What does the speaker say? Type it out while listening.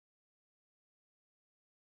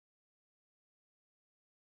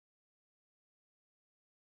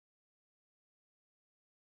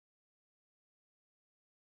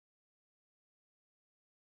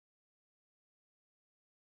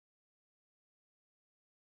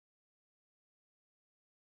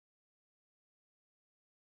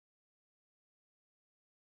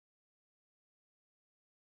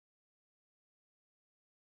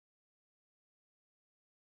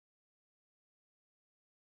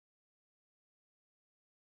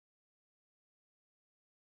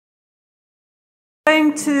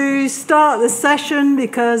going to start the session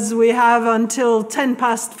because we have until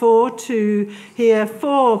 4:10 to hear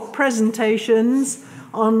 4 presentations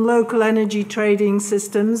on local energy trading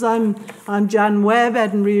systems. I'm Jan Webb,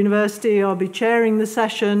 Edinburgh University. I'll be chairing the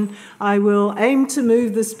session. I will aim to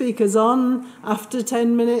move the speakers on after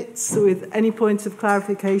 10 minutes with any points of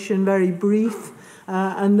clarification, very brief.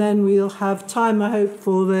 And then we'll have time, I hope,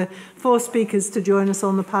 for the 4 speakers to join us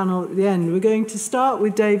on the panel at the end. We're going to start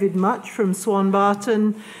with David Much from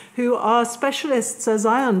Swanbarton, who are specialists, as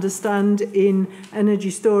I understand, in energy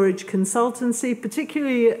storage consultancy,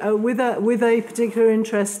 particularly with a particular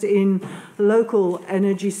interest in local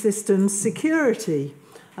energy systems security.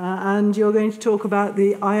 And you're going to talk about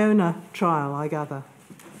the Iona trial, I gather.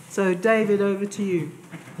 So, David, over to you.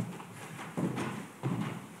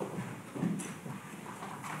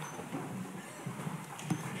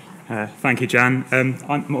 Thank you, Jan.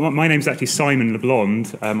 My name's actually Simon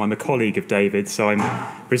Blond. I'm a colleague of David, so I'm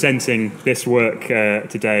presenting this work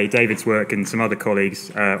today, David's work and some other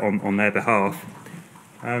colleagues on their behalf.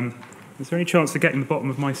 Is there any chance of getting the bottom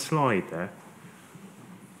of my slide there?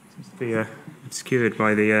 It seems to be obscured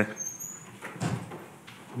by the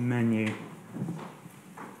menu.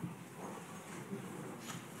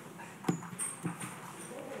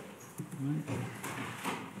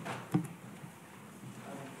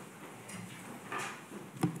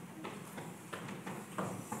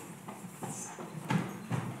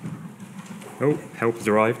 Oh, help has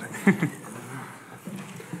arrived.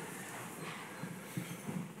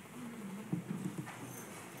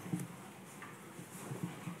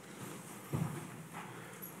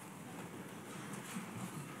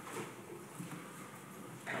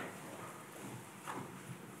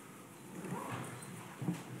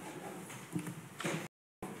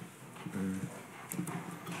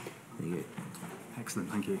 Excellent,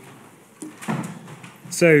 thank you.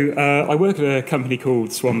 So I work at a company called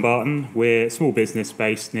Swanbarton. We're a small business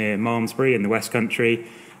based near Malmesbury in the West Country,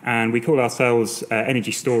 and we call ourselves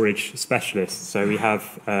energy storage specialists. So we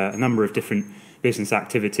have a number of different business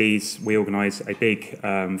activities. We organise a big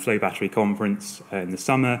flow battery conference in the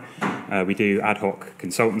summer. We do ad hoc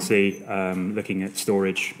consultancy, looking at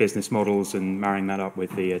storage business models and marrying that up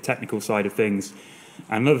with the technical side of things.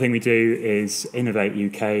 And another thing we do is Innovate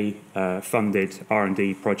UK funded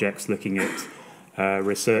R&D projects looking at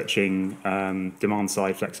researching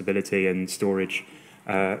demand-side flexibility and storage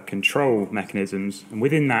control mechanisms. And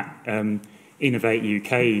within that Innovate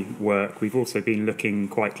UK work, we've also been looking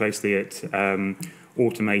quite closely at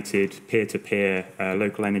automated peer-to-peer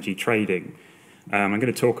local energy trading. I'm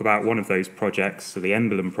going to talk about one of those projects, so the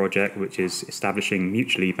Emblem project, which is establishing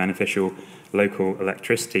mutually beneficial local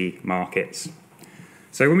electricity markets.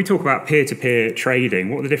 So when we talk about peer-to-peer trading,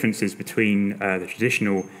 what are the differences between the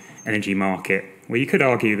traditional energy market? Well, you could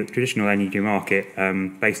argue that the traditional energy market,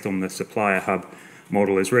 based on the supplier hub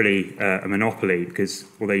model, is really a monopoly, because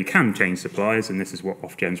although you can change suppliers, and this is what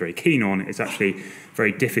Ofgem's very keen on, it's actually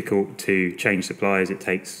very difficult to change suppliers. It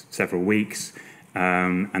takes several weeks,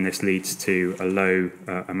 and this leads to a low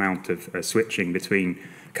amount of switching between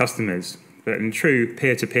customers. But in a true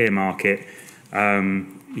peer-to-peer market,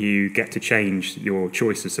 you get to change your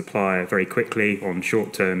choice of supplier very quickly on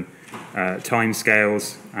short-term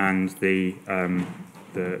timescales, and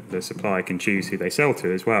the supplier can choose who they sell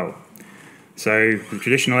to as well. So the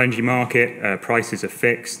traditional energy market, prices are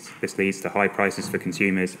fixed. This leads to high prices for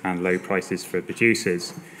consumers and low prices for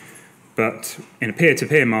producers. But in a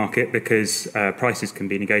peer-to-peer market, because prices can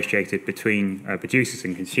be negotiated between producers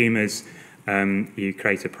and consumers, you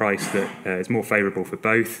create a price that is more favourable for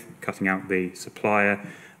both, cutting out the supplier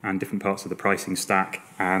and different parts of the pricing stack,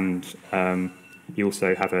 and you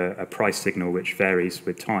also have a price signal which varies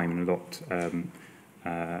with time and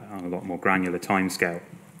on a lot more granular timescale.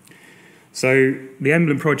 So the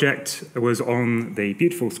Emblem project was on the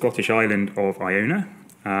beautiful Scottish island of Iona,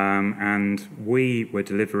 and we were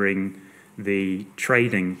delivering the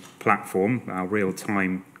trading platform, our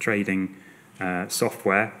real-time trading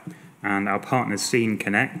software, and our partners Scene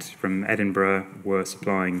Connect from Edinburgh were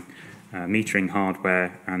supplying metering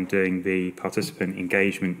hardware and doing the participant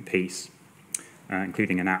engagement piece,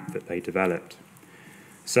 including an app that they developed.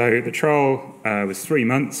 So the trial was 3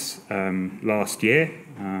 months last year.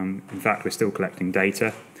 In fact, we're still collecting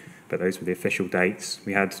data, but those were the official dates.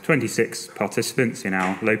 We had 26 participants in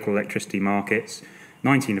our local electricity markets,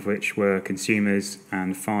 19 of which were consumers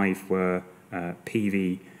and 5 were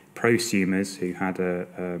PV prosumers who had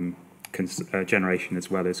a generation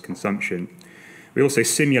as well as consumption. We also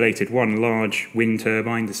simulated one large wind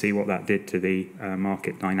turbine to see what that did to the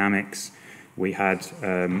market dynamics. We had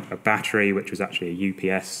a battery, which was actually a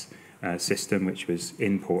UPS system, which was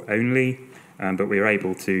import only, but we were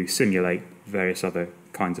able to simulate various other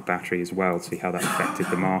kinds of battery as well to see how that affected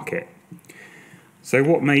the market. So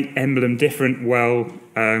what made Emblem different? Well,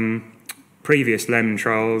 previous LEM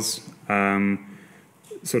trials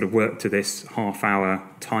sort of worked to this half-hour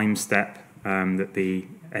time step that the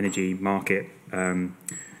energy market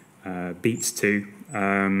beats to,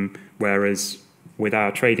 whereas with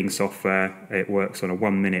our trading software, it works on a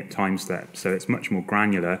 1-minute time step, so it's much more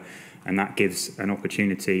granular, and that gives an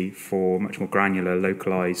opportunity for much more granular,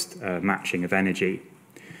 localized matching of energy.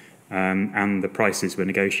 And the prices were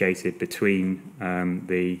negotiated between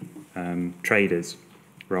the traders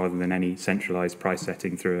rather than any centralized price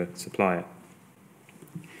setting through a supplier.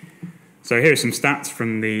 So here are some stats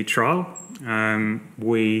from the trial.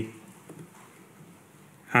 We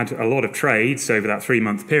had a lot of trades over that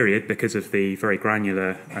 3-month period because of the very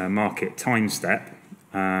granular market time step,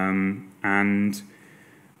 and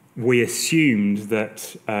we assumed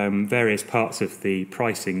that various parts of the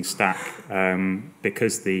pricing stack,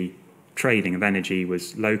 because the trading of energy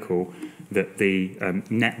was local, that the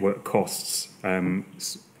network costs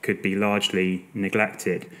could be largely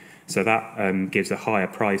neglected. So that gives a higher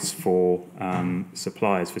price for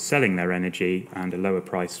suppliers for selling their energy and a lower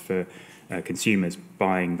price for consumers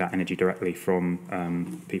buying that energy directly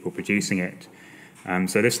from people producing it.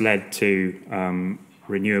 So this led to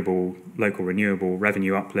local renewable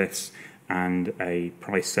revenue uplifts and a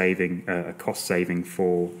price saving, a cost saving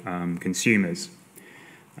for consumers.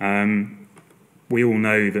 We all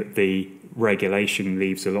know that the regulation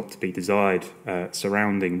leaves a lot to be desired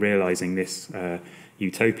surrounding realising this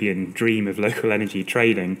utopian dream of local energy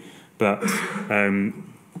trading, but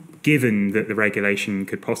given that the regulation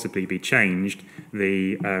could possibly be changed,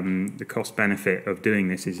 the cost benefit of doing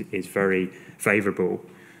this is very favourable.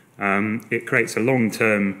 It creates a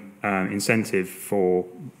long-term incentive for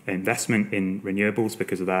investment in renewables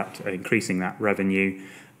because of that, increasing that revenue.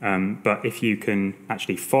 But if you can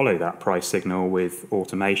actually follow that price signal with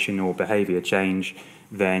automation or behaviour change,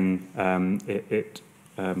 then it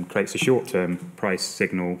creates a short-term price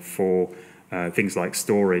signal for things like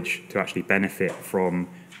storage to actually benefit from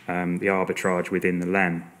the arbitrage within the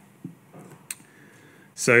LEM.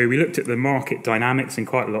 So we looked at the market dynamics in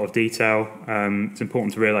quite a lot of detail. It's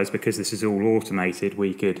important to realise because this is all automated,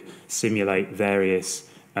 we could simulate various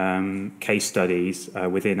case studies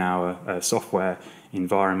within our software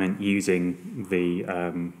environment using the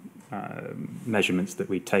measurements that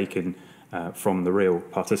we'd taken from the real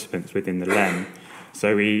participants within the LEM.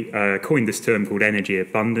 So we coined this term called energy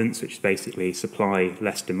abundance, which is basically supply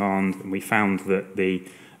less demand, and we found that the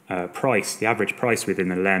average price within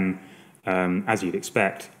the LEM, as you'd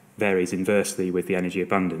expect, varies inversely with the energy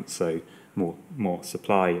abundance. So more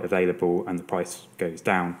supply available and the price goes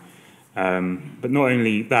down. But not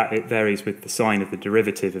only that, it varies with the sign of the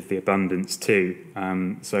derivative of the abundance too.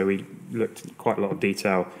 So we looked at quite a lot of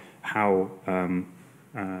detail how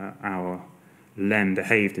our LEM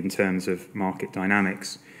behaved in terms of market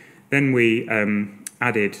dynamics. Then we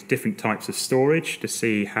added different types of storage to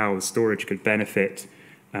see how the storage could benefit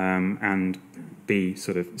and be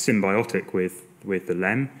sort of symbiotic with the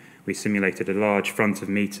LEM. We simulated a large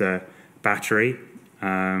front-of-meter battery,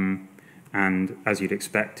 and as you'd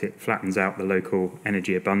expect, it flattens out the local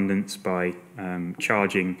energy abundance by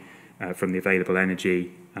charging from the available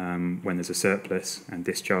energy when there's a surplus and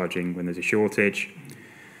discharging when there's a shortage.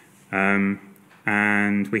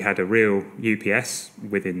 And we had a real UPS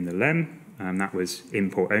within the LEM, and that was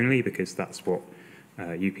import only because that's what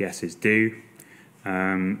UPSs do.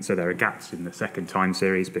 So there are gaps in the second time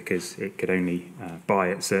series because it could only buy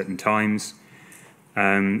at certain times.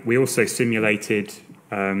 We also simulated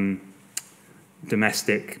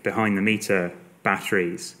domestic behind-the-meter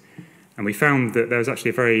batteries, and we found that there was actually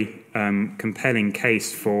a very compelling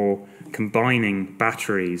case for combining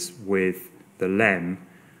batteries with the LEM,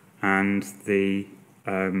 and the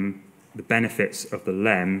benefits of the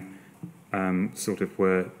LEM sort of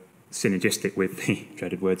were synergistic with the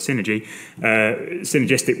dreaded word synergy,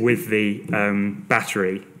 synergistic with the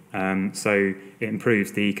battery. So it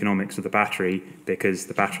improves the economics of the battery because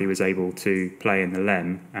the battery was able to play in the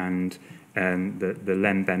LEM, and the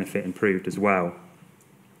LEM benefit improved as well.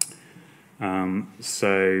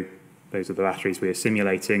 So those are the batteries we were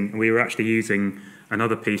simulating. We were actually using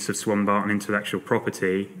another piece of Swanbarton intellectual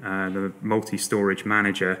property, the multi-storage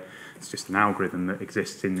manager. It's just an algorithm that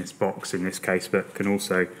exists in this box in this case, but can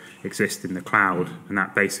also exist in the cloud, and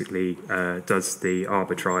that basically does the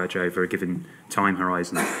arbitrage over a given time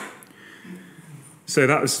horizon. So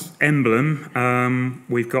that was Emblem.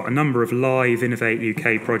 We've got a number of live Innovate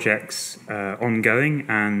UK projects ongoing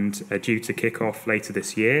and are due to kick off later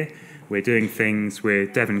this year. We're doing things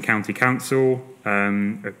with Devon County Council,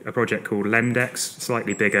 a project called Lemdex,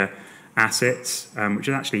 slightly bigger assets, which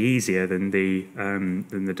is actually easier than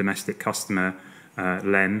the domestic customer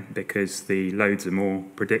LEM because the loads are more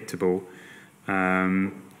predictable.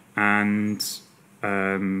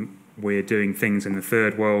 We're doing things in the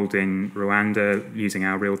third world in Rwanda using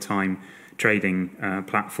our real-time trading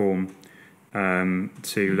platform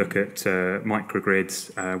to look at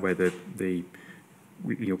microgrids where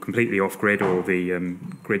you're completely off-grid or the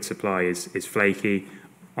grid supply is flaky.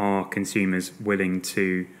 Are consumers willing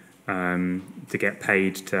to get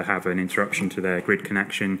paid to have an interruption to their grid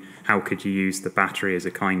connection? How could you use the battery as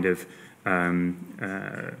a kind of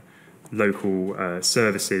local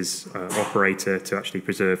services operator to actually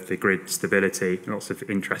preserve the grid stability? Lots of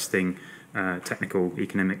interesting technical,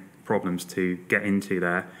 economic problems to get into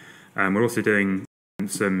there. We're also doing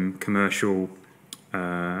some commercial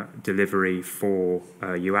delivery for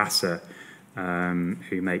UASA,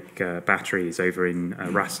 who make batteries over in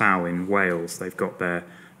Rassau in Wales. They've got their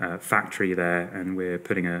factory there, and we're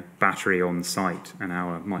putting a battery on site, and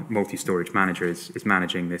our multi-storage manager is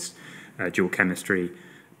managing this dual chemistry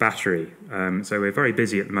battery. So we're very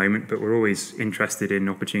busy at the moment, but we're always interested in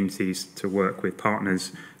opportunities to work with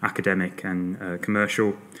partners, academic and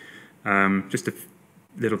commercial. Just a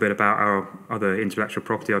little bit about our other intellectual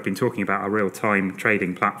property. I've been talking about our real-time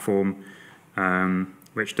trading platform,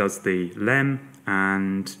 which does the LEM,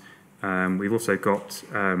 and we've also got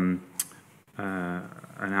an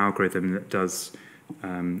algorithm that does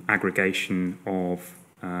aggregation of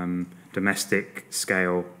domestic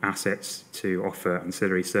scale assets to offer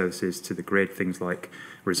ancillary services to the grid, things like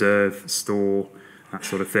reserve, store, that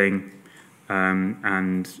sort of thing.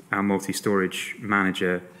 And our multi-storage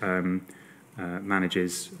manager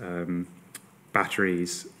manages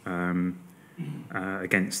batteries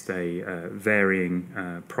against a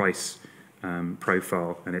varying price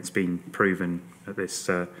profile, and it's been proven at this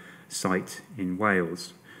site in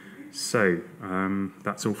Wales. So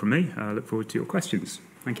that's all from me. I look forward to your questions.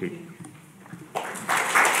 Thank you.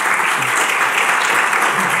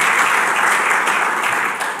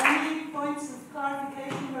 Any points of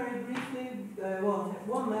clarification very briefly? Well,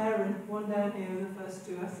 one there and one down here, the first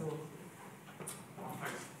two I saw.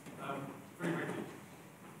 Thanks. Very quickly.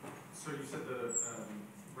 So you said the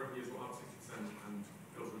revenues were up 60% and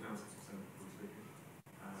bills were down 60%, broadly speaking.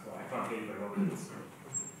 So I can't hear you very well. Sorry.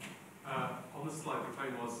 On the slide, the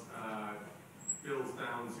claim was bills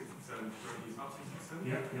down 60%, revenues up 60%.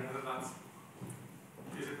 Yeah. And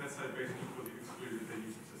is it fair to say basically because you've excluded the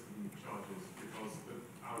use of system charges because the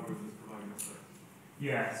algorithm is providing that service?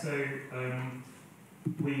 Yeah. So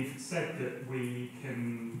we've said that we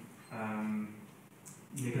can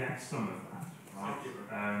neglect some of that, right?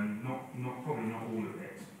 Probably not all of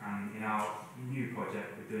it. And in our new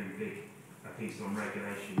project, we're doing a piece on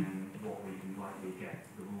regulation and what we can likely get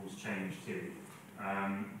the rules changed to.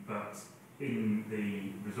 But in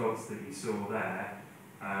the results that you saw there,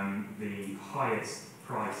 the highest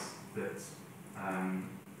price that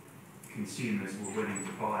consumers were willing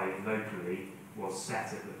to buy locally was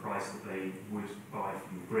set at the price that they would buy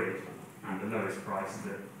from the grid, and the lowest price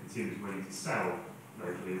that consumers were willing to sell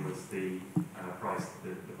locally was the price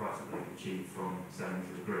that they could achieve from selling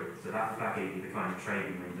to the grid. So that gave you the kind of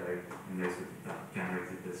trading window, and that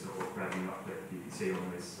generated the sort of revenue uplift you can see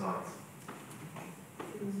on those slides.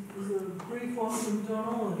 There's a brief one from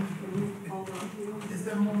Donald. Hold on to you. Is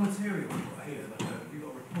there more material here? Like, have you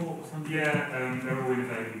got a report or something? Yeah, they're all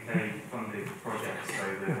Innovate UK funded projects, so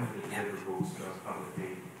the deliverables are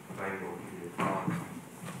publicly available if you apply.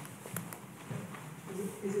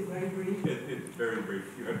 Is it very brief? It's very brief.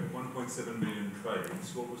 You had 1.7 million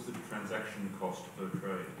trades. What was the transaction cost per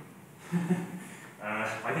trade?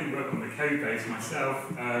 I didn't work on the code base myself.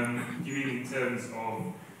 Do you mean in terms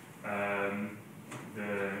of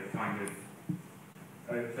the kind of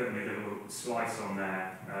putting a little slice on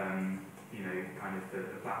there, kind of the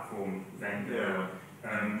platform vendor?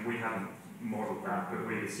 Yeah. We haven't modelled that, but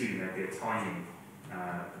we assume there'd be a tiny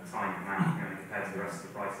amount, compared to the rest of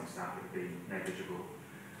the pricing stack, it would be negligible.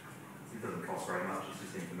 It doesn't cost very much, it's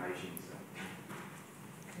just information. So.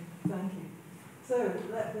 Thank you. So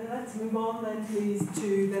let's move on then, please,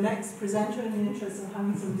 to the next presenter in the interest of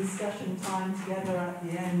having some discussion time together at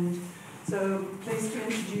the end. So pleased to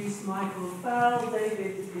introduce Michael Fell.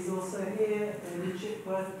 David is also here, David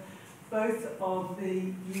Chipworth, both of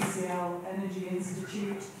the UCL Energy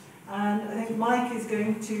Institute. And I think Mike is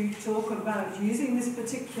going to talk about using this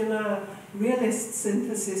particular realist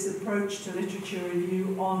synthesis approach to literature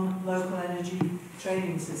review on local energy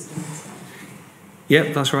trading systems.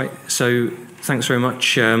 Yep, that's right. So thanks very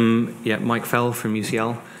much, Mike Fell from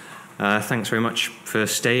UCL. Thanks very much for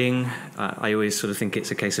staying. I always sort of think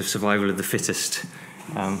it's a case of survival of the fittest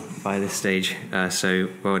by this stage, so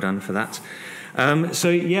well done for that. I'm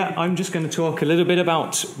just going to talk a little bit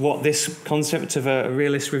about what this concept of a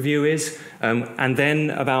realist review is, and then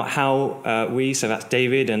about how so that's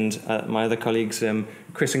David and my other colleagues,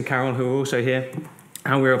 Chris and Carol, who are also here,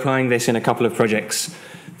 how we're applying this in a couple of projects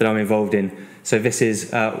that I'm involved in. So this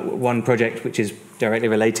is one project which is directly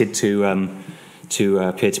related to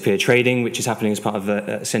peer-to-peer trading, which is happening as part of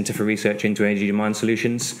the Centre for Research into Energy Demand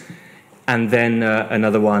Solutions. And then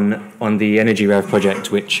another one on the Energy Rev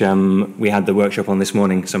project, which we had the workshop on this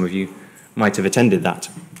morning. Some of you might have attended that.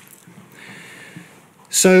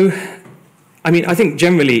 So, I think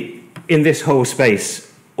generally in this whole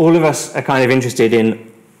space, all of us are kind of interested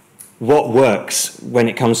in what works when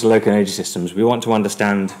it comes to local energy systems. We want to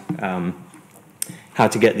understand how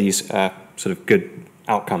to get these sort of good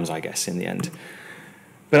outcomes, I guess, in the end.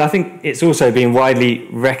 But I think it's also been widely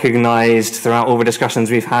recognized throughout all the discussions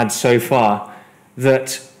we've had so far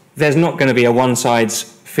that there's not going to be a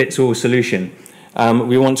one-size-fits-all solution.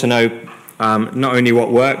 We want to know not only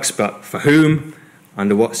what works, but for whom,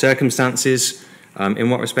 under what circumstances, in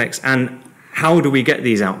what respects, and how do we get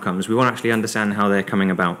these outcomes? We want to actually understand how they're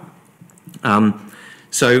coming about.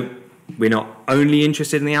 So we're not only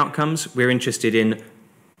interested in the outcomes, we're interested in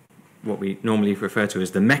what we normally refer to as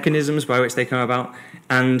the mechanisms by which they come about,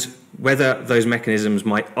 and whether those mechanisms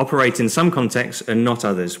might operate in some contexts and not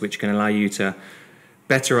others, which can allow you to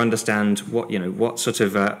better understand what sort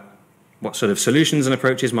of solutions and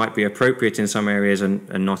approaches might be appropriate in some areas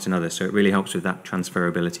and not in others. So it really helps with that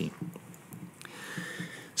transferability.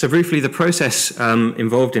 So briefly, the process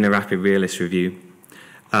involved in a rapid realist review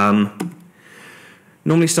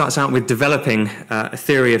normally starts out with developing a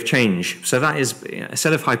theory of change. So that is a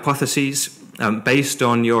set of hypotheses based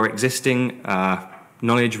on your existing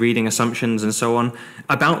knowledge, reading, assumptions, and so on,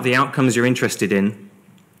 about the outcomes you're interested in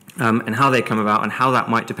and how they come about and how that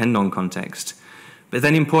might depend on context. But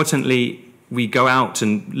then importantly, we go out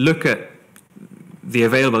and look at the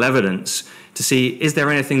available evidence to see, is there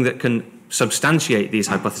anything that can substantiate these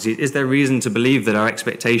hypotheses? Is there reason to believe that our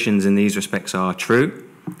expectations in these respects are true?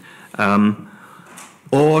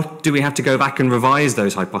 Or do we have to go back and revise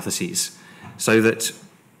those hypotheses so that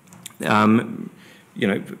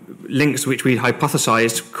links which we'd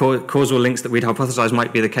hypothesized, causal links that we'd hypothesized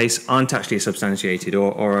might be the case, aren't actually substantiated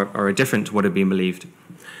or are different to what had been believed?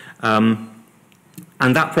 And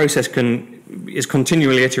that process is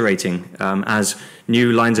continually iterating as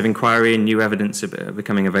new lines of inquiry and new evidence are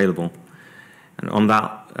becoming available. And on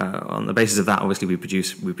the basis of that, obviously, we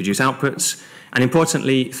produce outputs. And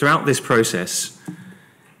importantly, throughout this process,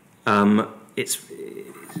 it's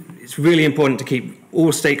really important to keep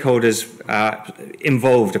all stakeholders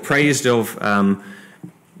involved, appraised of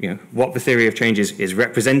what the theory of change is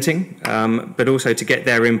representing, but also to get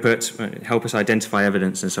their input, help us identify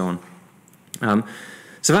evidence, and so on.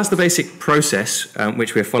 So that's the basic process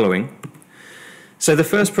which we're following. So the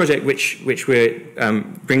first project which we're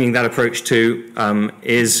bringing that approach to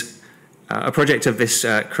is a project of this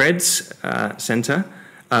CREDS Centre,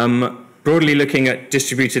 broadly looking at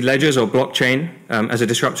distributed ledgers or blockchain as a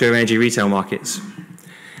disruptor of energy retail markets.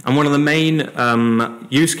 And one of the main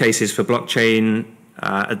use cases for blockchain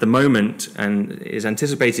at the moment and is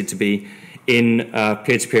anticipated to be in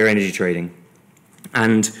peer-to-peer energy trading.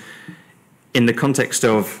 And in the context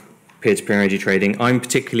of peer-to-peer energy trading, I'm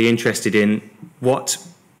particularly interested in what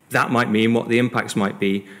that might mean, what the impacts might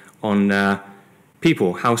be on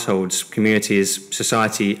people, households, communities,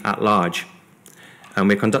 society at large. And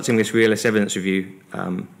we're conducting this realist evidence review,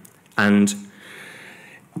 and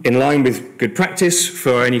in line with good practice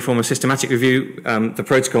for any form of systematic review, the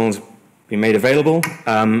protocol's been made available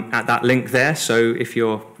at that link there. So if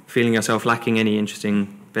you're feeling yourself lacking any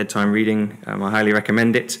interesting bedtime reading, I highly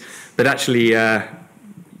recommend it. But actually,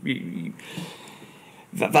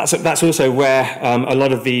 that's also where a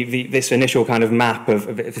lot of this initial kind of map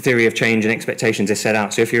of the theory of change and expectations is set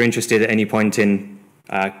out. So if you're interested at any point in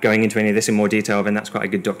going into any of this in more detail, then that's quite a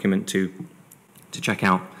good document to check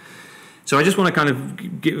out. So I just want to kind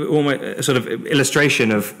of give almost a sort of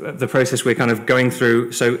illustration of the process we're kind of going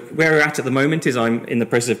through. So where we're at the moment is I'm in the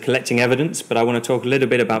process of collecting evidence, but I want to talk a little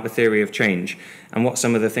bit about the theory of change and what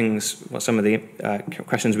some of the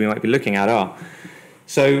questions we might be looking at are.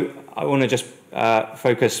 So I want to just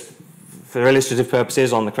focus for illustrative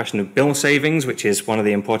purposes on the question of bill savings, which is one of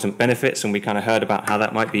the important benefits, and we kind of heard about how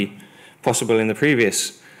that might be possible in the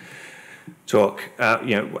previous talk,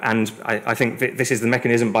 and I think that this is the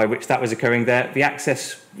mechanism by which that was occurring there. The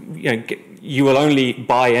access, you will only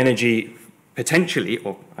buy energy potentially,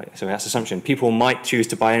 or so that's assumption, people might choose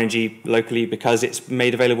to buy energy locally because it's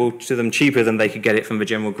made available to them cheaper than they could get it from the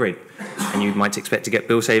general grid, and you might expect to get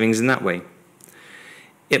bill savings in that way.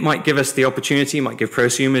 It might give us the opportunity, might give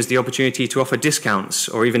prosumers the opportunity to offer discounts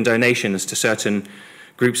or even donations to certain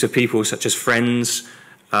groups of people, such as friends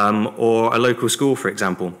or a local school, for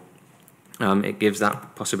example. It gives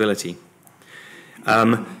that possibility.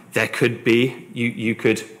 There could be, you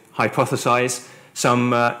could hypothesize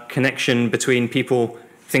some connection between people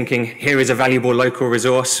thinking, here is a valuable local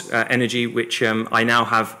resource, energy, which I now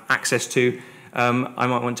have access to. I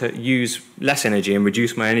might want to use less energy and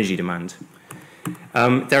reduce my energy demand.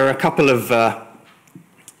 There are a couple of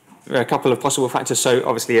possible factors. So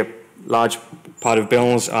obviously a large part of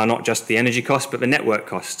bills are not just the energy costs, but the network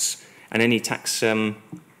costs and any taxes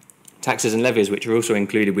and levies which are also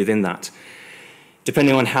included within that.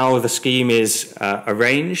 Depending on how the scheme is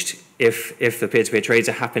arranged, if the peer-to-peer trades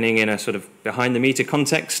are happening in a sort of behind-the-meter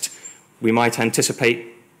context, we might anticipate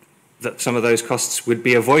that some of those costs would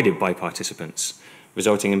be avoided by participants,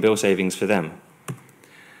 resulting in bill savings for them.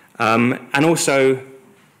 And also,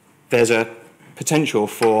 there's a potential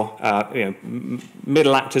for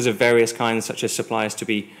middle actors of various kinds, such as suppliers, to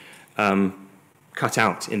be cut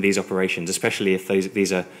out in these operations, especially if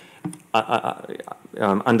these are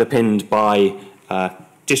underpinned by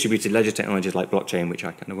distributed ledger technologies like blockchain, which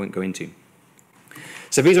I kind of won't go into.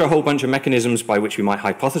 So these are a whole bunch of mechanisms by which we might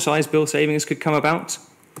hypothesize bill savings could come about.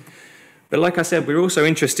 But like I said, we're also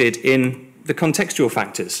interested in the contextual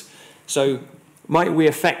factors. So might we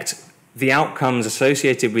affect the outcomes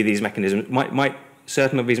associated with these mechanisms? Might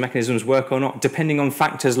certain of these mechanisms work or not, depending on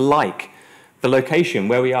factors like the location,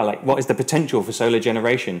 where we are, like what is the potential for solar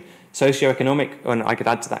generation, socioeconomic, and I could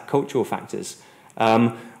add to that cultural factors,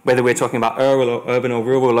 whether we're talking about urban or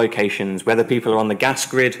rural locations, whether people are on the gas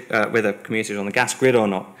grid, whether communities are on the gas grid or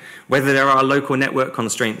not, whether there are local network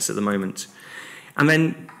constraints at the moment. And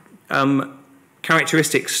then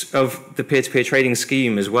characteristics of the peer-to-peer trading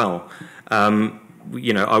scheme as well.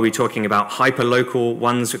 Are we talking about hyper-local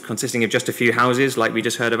ones consisting of just a few houses, like we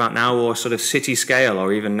just heard about now, or sort of city-scale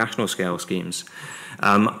or even national-scale schemes?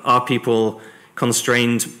 Are people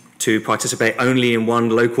constrained to participate only in one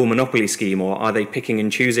local monopoly scheme, or are they picking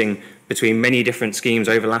and choosing between many different schemes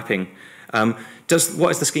overlapping? What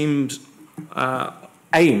is the scheme's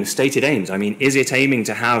stated aims? I mean, is it aiming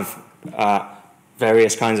to have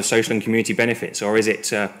various kinds of social and community benefits, or is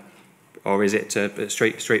it a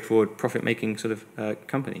straightforward profit-making sort of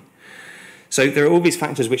company? So there are all these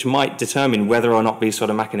factors which might determine whether or not these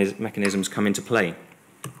sort of mechanisms come into play.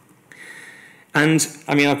 And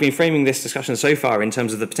I mean, I've been framing this discussion so far in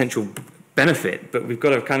terms of the potential benefit, but we've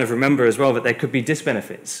got to kind of remember as well that there could be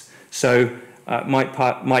disbenefits. So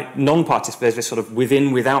might non-participate, there's this sort of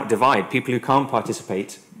within-without divide. People who can't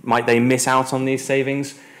participate, might they miss out on these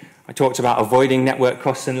savings? I talked about avoiding network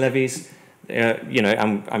costs and levies.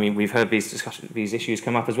 I mean, we've heard these issues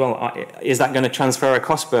come up as well. Is that going to transfer a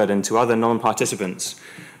cost burden to other non-participants?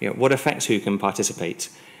 What affects who can participate?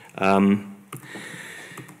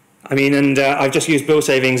 I've just used bill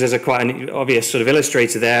savings as quite an obvious sort of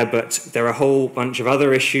illustrator there, but there are a whole bunch of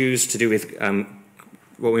other issues to do with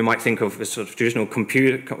what we might think of as sort of traditional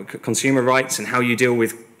consumer rights and how you deal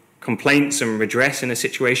with complaints and redress in a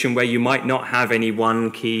situation where you might not have any one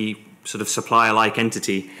key sort of supplier-like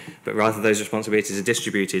entity, but rather those responsibilities are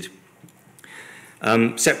distributed.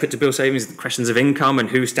 Separate to bill savings, the questions of income and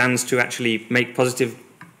who stands to actually make positive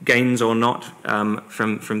gains or not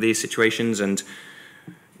from these situations, and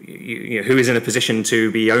who is in a position to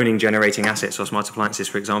be owning generating assets or smart appliances,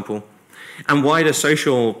 for example. And wider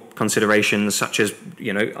social considerations, such as,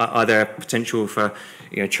 are there potential for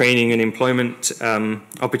training and employment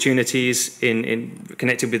opportunities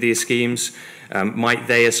connected with these schemes? Might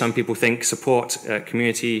they, as some people think, support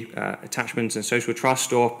community attachment and social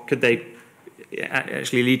trust, or could they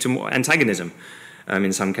actually lead to more antagonism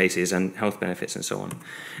in some cases, and health benefits and so on?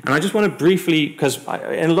 And I just want to briefly, because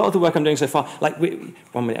in a lot of the work I'm doing so far,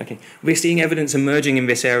 we're seeing evidence emerging in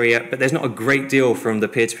this area, but there's not a great deal from the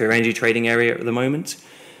peer-to-peer energy trading area at the moment.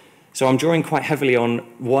 So I'm drawing quite heavily on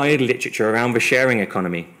wide literature around the sharing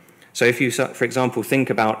economy. So if you, for example, think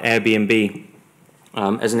about Airbnb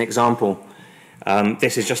as an example,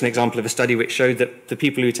 this is just an example of a study which showed that the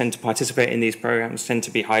people who tend to participate in these programs tend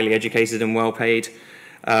to be highly educated and well paid.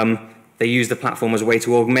 They use the platform as a way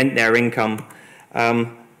to augment their income.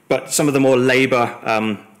 But some of the more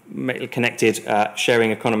labor-connected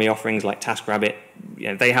sharing economy offerings like TaskRabbit,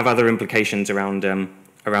 they have other implications around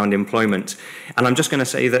employment. And I'm just going to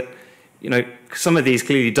say that some of these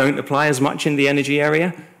clearly don't apply as much in the energy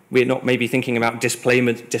area. We're not maybe thinking about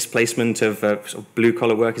displacement of, sort of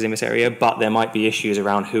blue-collar workers in this area, but there might be issues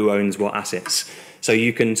around who owns what assets. So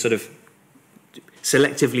you can sort of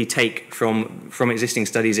selectively take from existing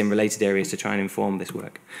studies in related areas to try and inform this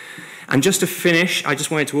work. And just to finish, I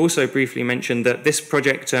just wanted to also briefly mention that this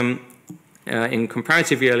project, in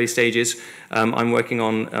comparatively early stages, I'm working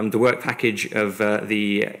on the work package of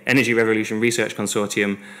the Energy Revolution Research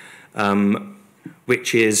Consortium,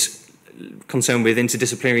 which is concerned with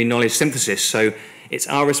interdisciplinary knowledge synthesis. So it's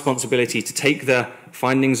our responsibility to take the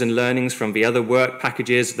findings and learnings from the other work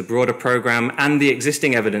packages, the broader program, and the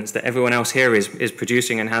existing evidence that everyone else here is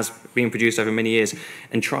producing and has been produced over many years,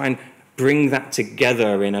 and try and bring that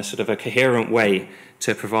together in a sort of a coherent way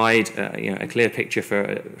to provide a clear picture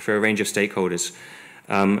for a range of stakeholders.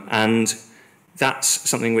 And that's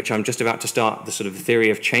something which I'm just about to start the sort of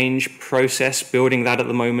theory of change process, building that at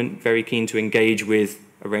the moment, very keen to engage with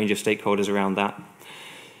a range of stakeholders around that.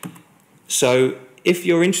 So if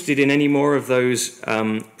you're interested in any more of those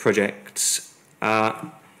projects,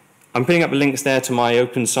 I'm putting up the links there to my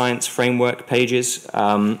open science framework pages.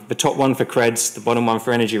 The top one for CREDS, the bottom one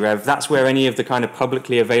for Energy Rev. That's where any of the kind of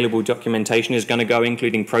publicly available documentation is going to go,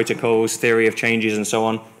 including protocols, theory of changes, and so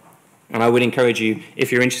on. And I would encourage you,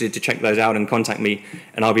 if you're interested, to check those out and contact me,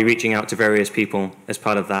 and I'll be reaching out to various people as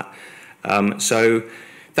part of that. So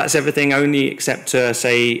that's everything, only except to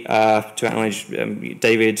say, to acknowledge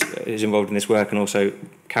David, who's involved in this work, and also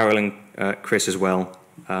Carol and Chris as well.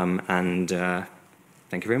 And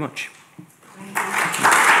thank you very much.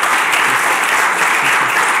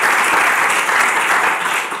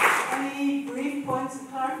 Any brief points of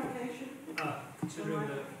clarification?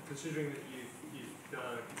 Considering that you've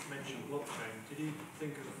mentioned blockchain, did you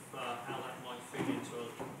think of how that might fit into a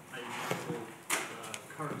local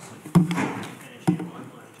currency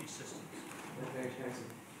energy systems?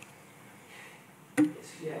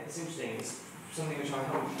 It's interesting. It's something which I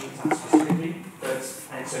haven't looked at specifically,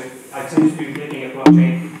 and so I tend to be looking at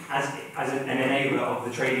blockchain as an enabler of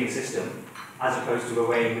the trading system, as opposed to a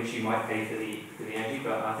way in which you might pay for the energy.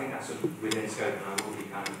 But I think that's sort of within scope, and I will be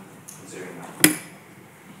kind of considering that.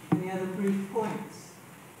 Any other brief points?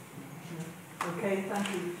 No? Okay, thank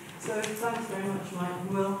you. So thanks very much,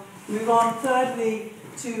 Mike. We'll move on thirdly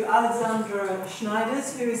to Alexandra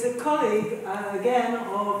Schneiders, who is a colleague, again,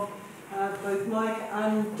 of both Mike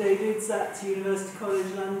and David's at University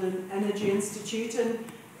College London Energy Institute, and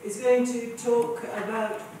is going to talk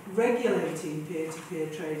about regulating peer-to-peer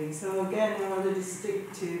trading. So again, a rather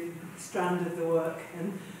distinctive strand of the work,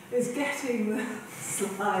 and is getting the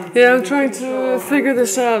slides. Yeah, I'm trying to figure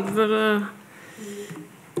this out, but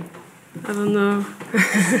I don't know.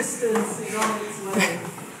 Assistance is on its way.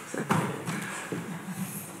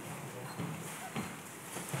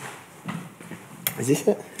 Is this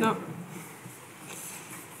it? No.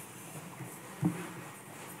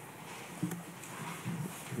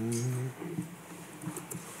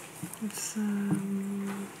 It's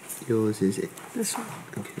Yours, is it? this one.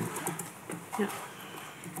 Okay. Yeah.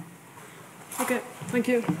 Okay, thank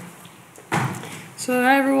you. So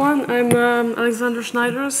hi everyone, I'm Alexandra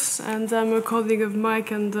Schneiders, and I'm a colleague of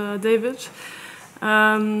Mike and David.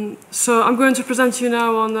 So I'm going to present to you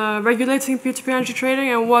now on regulating peer-to-peer energy trading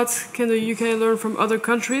and what can the UK learn from other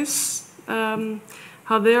countries,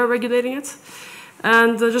 how they are regulating it.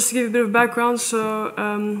 And just to give you a bit of background, so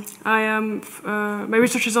my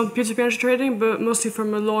research is on peer-to-peer energy trading, but mostly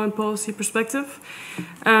from a law and policy perspective.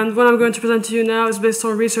 And what I'm going to present to you now is based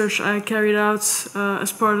on research I carried out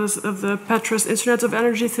as part of the Petrus Internet of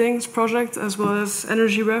Energy Things project, as well as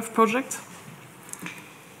Energy Rev project.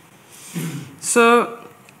 So,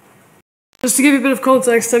 just to give you a bit of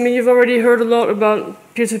context, I mean, you've already heard a lot about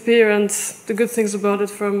peer-to-peer and the good things about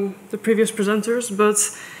it from the previous presenters, but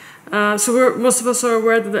so most of us are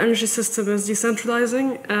aware that the energy system is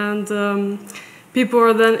decentralizing, and people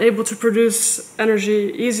are then able to produce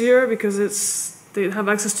energy easier because they have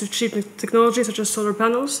access to cheap technology such as solar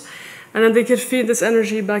panels, and then they can feed this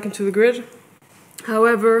energy back into the grid.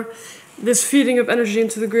 However, this feeding of energy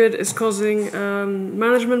into the grid is causing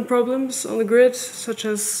management problems on the grid, such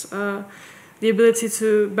as the ability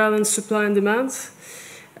to balance supply and demand.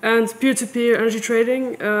 And peer-to-peer energy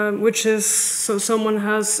trading, which is so someone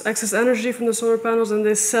has excess energy from the solar panels and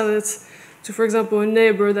they sell it to, for example, a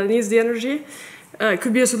neighbor that needs the energy. It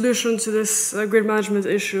could be a solution to this grid management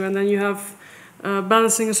issue, and then you have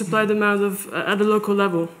balancing a supply-demand at a local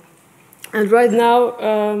level. And right now,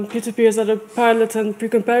 peer-to-peer is at a pilot and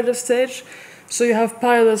pre-competitive stage. So you have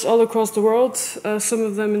pilots all across the world, some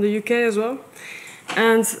of them in the UK as well.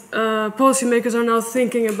 And policymakers are now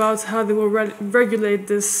thinking about how they will regulate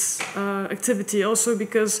this activity, also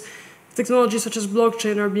because technologies such as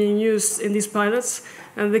blockchain are being used in these pilots,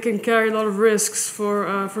 and they can carry a lot of risks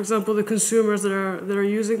for example, the consumers that are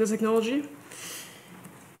using the technology.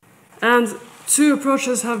 And two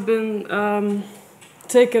approaches have been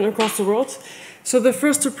taken across the world. So the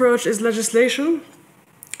first approach is legislation,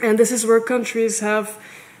 and this is where countries have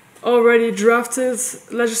already drafted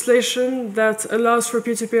legislation that allows for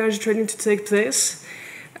peer-to-peer energy trading to take place.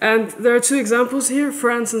 And there are two examples here,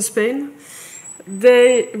 France and Spain.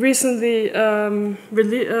 They recently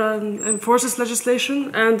enforced this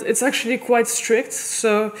legislation, and it's actually quite strict.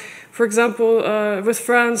 So, for example, with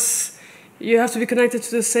France, you have to be connected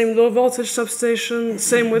to the same low voltage substation,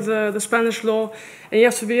 same with the Spanish law, and you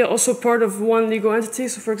have to be also part of one legal entity.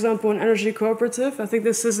 So, for example, an energy cooperative. I think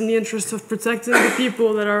this is in the interest of protecting the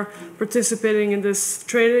people that are participating in this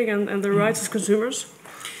trading and their rights as consumers.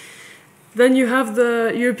 Then you have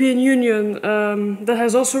the European Union that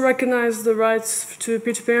has also recognized the rights to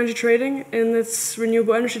peer-to-peer energy trading in its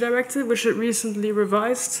Renewable Energy Directive, which it recently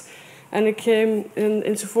revised, and it came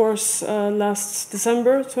into force last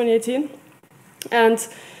December 2018. And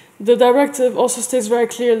the directive also states very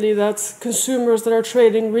clearly that consumers that are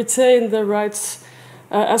trading retain their rights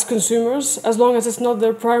as consumers, as long as it's not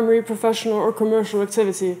their primary professional or commercial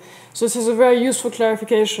activity. So this is a very useful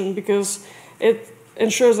clarification, because it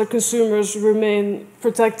ensures that consumers remain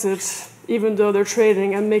protected even though they're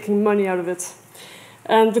trading and making money out of it.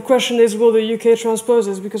 And the question is, will the UK transpose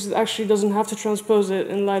this? Because it actually doesn't have to transpose it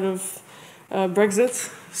in light of Brexit.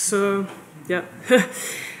 So, yeah.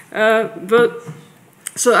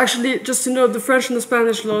 So actually, just to note, the French and the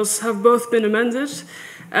Spanish laws have both been amended,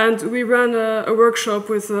 and we ran a workshop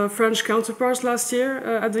with French counterparts last year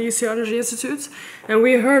at the UKERC Energy Institute, and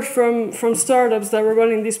we heard from startups that were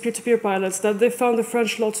running these peer-to-peer pilots that they found the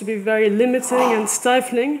French law to be very limiting and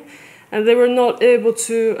stifling, and they were not able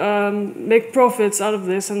to make profits out of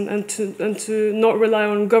this and to not rely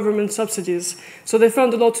on government subsidies. So they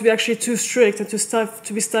found the law to be actually too strict and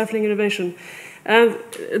to be stifling innovation. And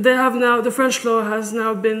they have now, the French law has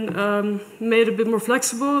now been made a bit more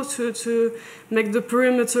flexible to make the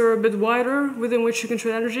perimeter a bit wider within which you can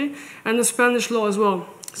trade energy, and the Spanish law as well.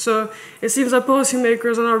 So it seems that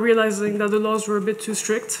policymakers are now realizing that the laws were a bit too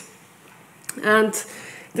strict. And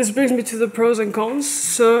this brings me to the pros and cons.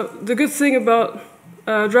 So the good thing about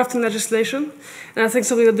drafting legislation, and I think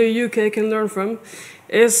something that the UK can learn from,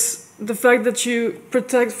 is the fact that you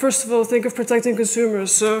protect, first of all, think of protecting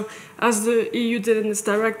consumers. So as the EU did in its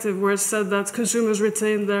directive, where it said that consumers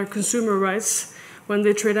retain their consumer rights when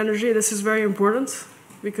they trade energy, this is very important,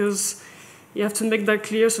 because you have to make that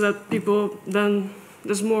clear so that people then,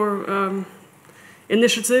 there's more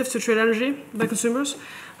initiative to trade energy by consumers.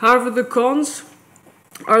 However, the cons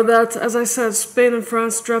are that, as I said, Spain and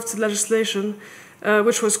France drafted legislation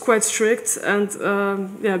which was quite strict, and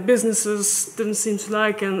businesses didn't seem to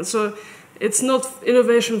like, and so it's not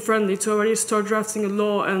innovation friendly to already start drafting a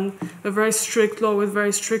law, and a very strict law with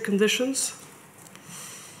very strict conditions.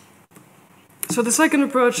 So the second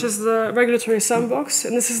approach is the regulatory sandbox,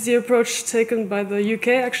 and this is the approach taken by the UK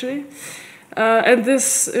actually, and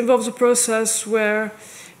this involves a process where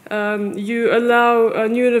you allow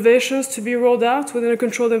new innovations to be rolled out within a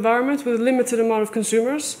controlled environment with a limited amount of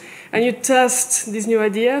consumers, and you test these new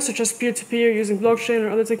ideas, such as peer-to-peer using blockchain or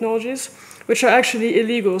other technologies, which are actually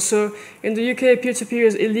illegal. So in the UK, peer-to-peer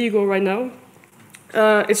is illegal right now.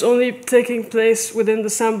 It's only taking place within the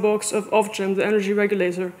sandbox of Ofgem, the energy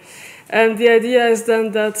regulator. And the idea is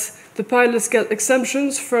then that the pilots get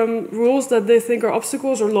exemptions from rules that they think are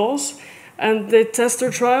obstacles or laws, and they test their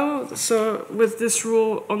trial. So with this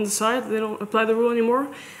rule on the side, they don't apply the rule anymore.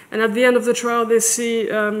 And at the end of the trial, they see,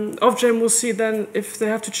 Ofgem will see then if they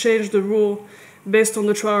have to change the rule based on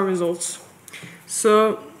the trial results.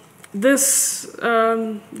 So this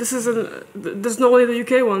is not only the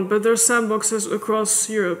UK one, but there are sandboxes across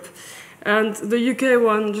Europe. And the UK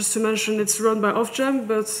one, just to mention, it's run by Ofgem,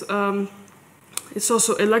 but it's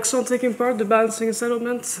also Alexandra taking part, the balancing and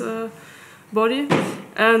settlement body.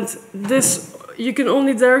 And this, you can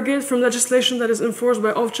only derogate from legislation that is enforced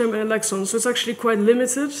by Ofgem and Alexandra, so it's actually quite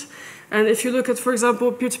limited. And if you look at, for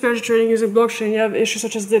example, peer-to-peer trading using blockchain, you have issues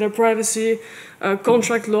such as data privacy,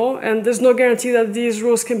 contract law, and there's no guarantee that these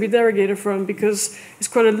rules can be derogated from, because it's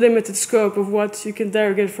quite a limited scope of what you can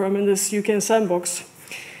derogate from in this UK sandbox.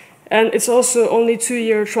 And it's also only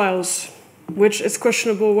 2-year trials, which is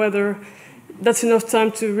questionable whether that's enough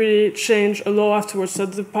time to really change a law afterwards, so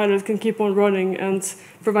that the pilot can keep on running and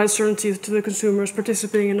provide certainty to the consumers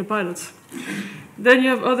participating in the pilot. Then you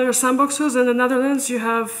have other sandboxes. In the Netherlands, you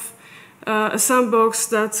have a sandbox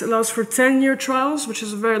that allows for 10-year trials, which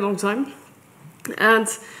is a very long time. And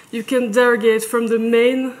you can derogate from the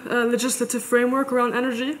main legislative framework around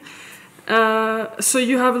energy. So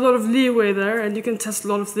you have a lot of leeway there, and you can test a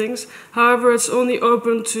lot of things. However, it's only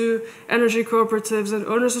open to energy cooperatives and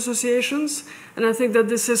owners associations. And I think that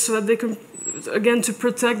this is so that they can, again, to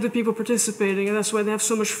protect the people participating. And that's why they have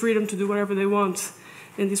so much freedom to do whatever they want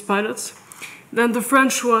in these pilots. Then the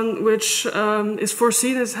French one, which is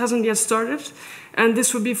foreseen, hasn't yet started. And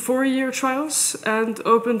this would be 4-year trials and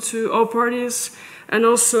open to all parties, and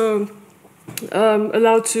also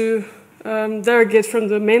allowed to derogate from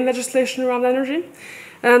the main legislation around energy.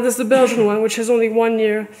 And there's the Belgian one, which has only 1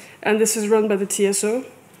 year, and this is run by the TSO.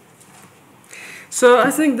 So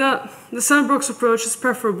I think that the sandbox approach is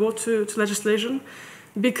preferable to legislation,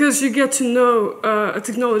 because you get to know a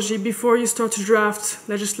technology before you start to draft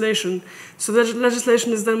legislation. So the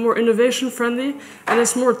legislation is then more innovation friendly, and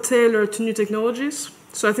it's more tailored to new technologies.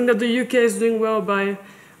 So I think that the UK is doing well by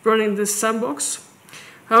running this sandbox.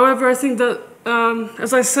 However, I think that,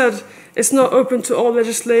 as I said, it's not open to all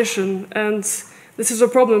legislation, and this is a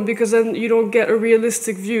problem because then you don't get a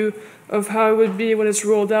realistic view of how it would be when it's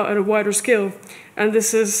rolled out at a wider scale. And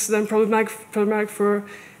this is then problematic for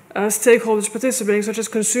stakeholders participating, such as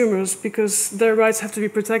consumers, because their rights have to be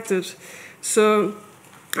protected. So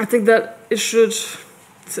I think that it should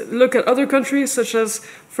look at other countries, such as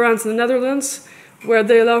France and the Netherlands, where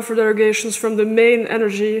they allow for derogations from the main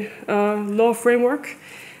energy law framework.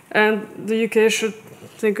 And the UK should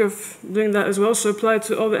think of doing that as well, so apply it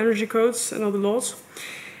to all the energy codes and all the laws.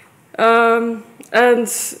 And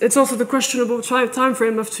it's also the questionable time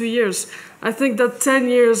frame of 2 years. I think that 10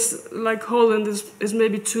 years, like Holland, is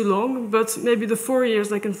maybe too long, but maybe the 4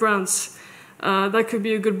 years, like in France, that could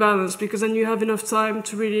be a good balance, because then you have enough time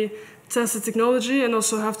to really test the technology and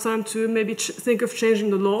also have time to maybe think of changing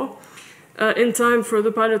the law in time for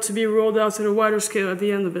the pilot to be rolled out at a wider scale at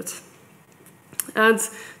the end of it. And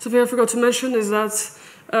something I forgot to mention is that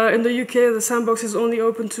in the UK, the sandbox is only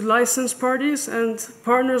open to licensed parties and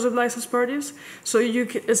partners of licensed parties. So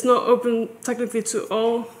it's not open technically to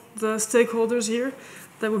all the stakeholders here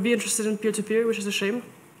that would be interested in peer-to-peer, which is a shame.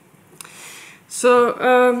 So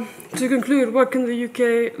to conclude, what can the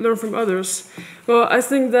UK learn from others? Well, I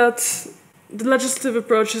think that the legislative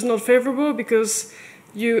approach is not favorable because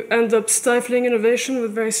you end up stifling innovation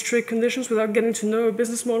with very strict conditions without getting to know a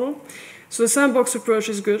business model. So the sandbox approach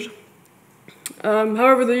is good.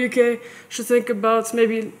 However, the UK should think about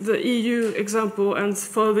maybe the EU example and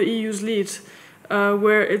follow the EU's lead,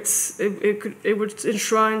 where it would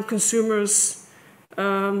enshrine consumers'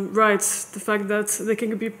 rights, the fact that they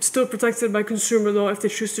can be still protected by consumer law if they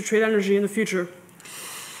choose to trade energy in the future.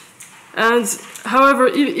 And however,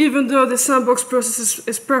 even though the sandbox process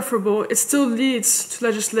is preferable, it still leads to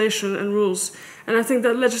legislation and rules. And I think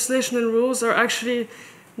that legislation and rules are actually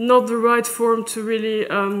not the right form to really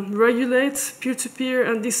regulate peer-to-peer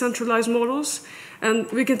and decentralized models. And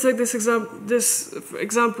we can take this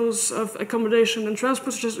examples of accommodation and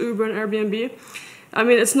transport, such as Uber and Airbnb. I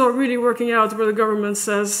mean, it's not really working out where the government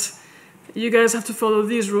says, you guys have to follow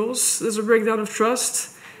these rules. There's a breakdown of trust.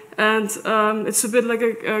 And it's a bit like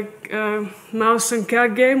a mouse and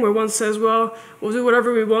cat game where one says, well, we'll do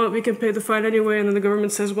whatever we want, we can pay the fine anyway, and then the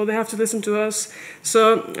government says, well, they have to listen to us.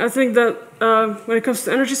 So I think that when it comes to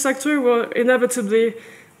the energy sector, well, inevitably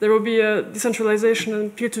there will be a decentralization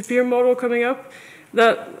and peer-to-peer model coming up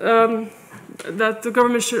that the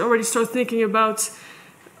government should already start thinking about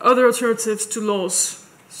other alternatives to laws,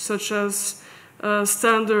 such as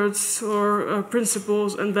standards or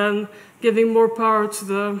principles, and then giving more power to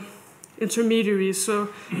the intermediaries. So,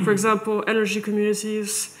 for example, energy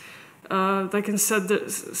communities that can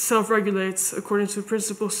self-regulate according to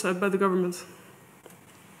principles set by the government.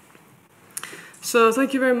 So,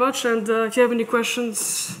 thank you very much, and if you have any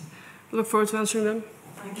questions, I look forward to answering them.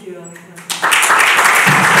 Thank you, Alexandra.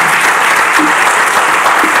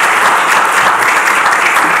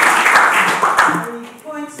 Any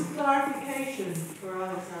points of clarification for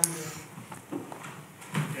Alexandra?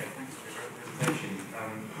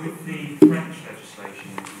 With the French legislation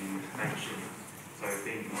that you mentioned, so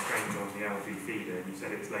being constrained on the LV feeder, you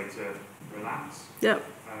said it's later relaxed. Yeah.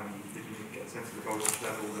 Did you get a sense of the voltage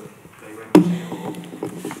level that they went to?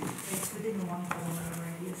 It's within the 1 kilometre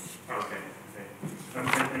radius. Okay.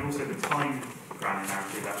 And also the time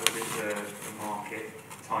granularity, that was it the market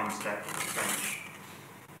time step French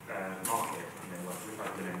market. Well, I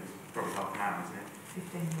don't know, it's probably half an hour, isn't it?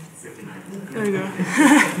 15 minutes. 15 minutes. There you go.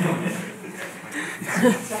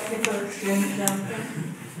 Technical exchange,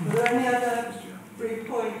 Are there any other brief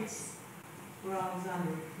points for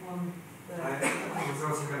Alexandra? I was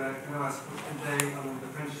also going to ask, did they, on the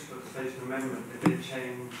French legislation amendment, did they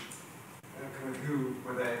change kind of who,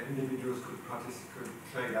 whether individuals could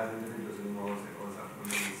trade as individuals anymore, or is that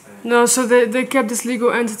remain the same? No, so they kept this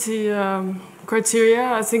legal entity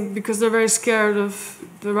criteria, I think because they're very scared of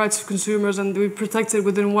the rights of consumers and we protect it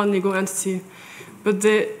within one legal entity. But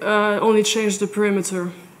they only changed the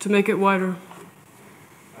perimeter to make it wider.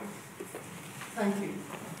 Thank you.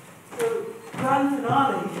 So, grand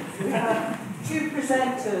finale. We have two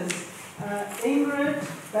presenters, Ingrid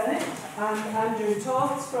Bennett and Andrew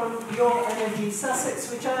Torts from Your Energy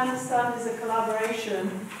Sussex, which I understand is a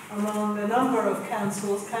collaboration among a number of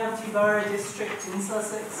councils, county, borough, district in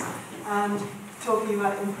Sussex, and talking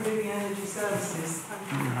about improving energy services.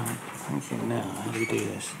 Thank you. Right, thank you. Now, how do we do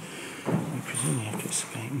this? I presume you have to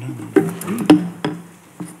escape. No.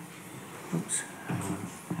 Oops,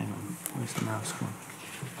 hang on. Where's the mouse gone?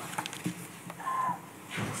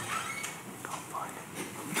 Can't find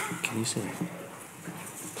it. Can you see it?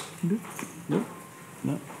 No.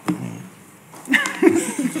 No. Hang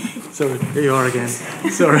on. Sorry, here you are again.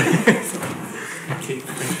 Sorry.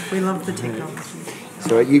 We love the technology.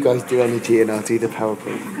 So you guys do energy and I'll do the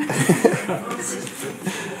PowerPoint.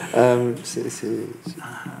 So this is...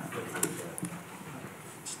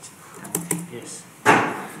 Yes.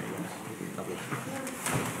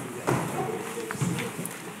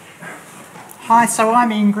 Hi, so I'm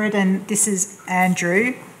Ingrid and this is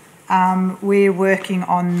Andrew. We're working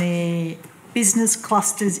on the Business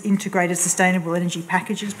Clusters Integrated Sustainable Energy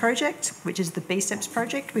Packages project, which is the BSEPS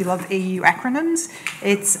project. We love EU acronyms.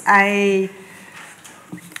 It's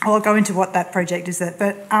I'll go into what that project is,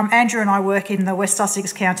 but Andrew and I work in the West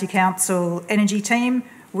Sussex County Council energy team.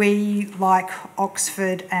 We, like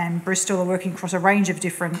Oxford and Bristol, are working across a range of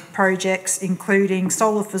different projects, including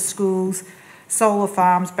solar for schools, solar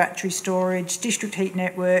farms, battery storage, district heat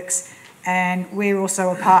networks, and we're also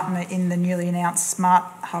a partner in the newly announced Smart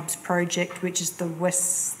Hubs project, which is the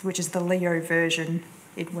Leo version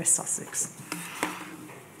in West Sussex.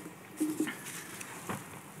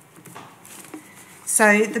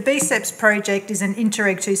 So the BSEPS project is an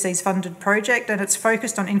Interreg 2Cs funded project and it's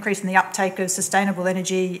focused on increasing the uptake of sustainable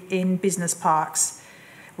energy in business parks.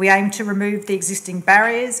 We aim to remove the existing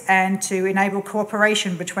barriers and to enable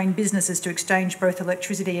cooperation between businesses to exchange both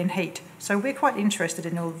electricity and heat. So we're quite interested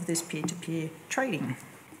in all of this peer-to-peer trading.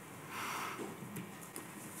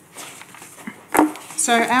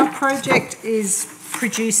 So our project is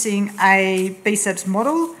producing a BSEPS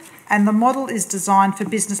model, and the model is designed for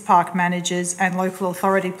business park managers and local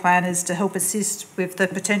authority planners to help assist with the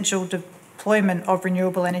potential deployment of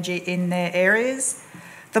renewable energy in their areas.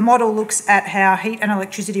 The model looks at how heat and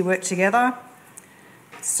electricity work together.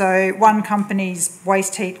 So one company's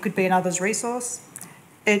waste heat could be another's resource.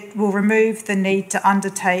 It will remove the need to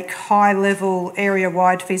undertake high-level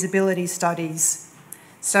area-wide feasibility studies.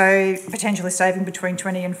 So potentially saving between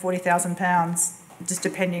 £20,000 and £40,000, just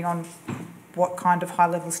depending on what kind of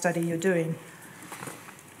high-level study you're doing.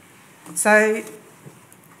 So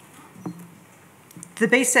the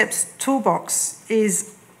BSEPS toolbox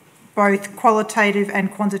is both qualitative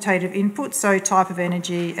and quantitative input, so type of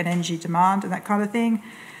energy and energy demand and that kind of thing,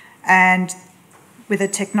 and with a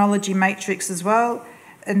technology matrix as well.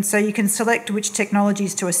 And so you can select which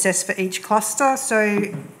technologies to assess for each cluster.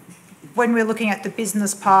 So when we're looking at the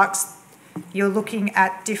business parks, you're looking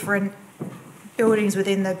at different buildings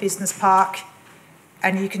within the business park,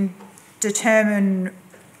 and you can determine,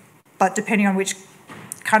 but depending on which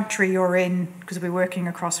country you're in, because we're working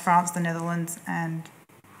across France, the Netherlands and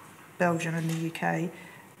Belgium and the UK,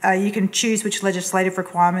 you can choose which legislative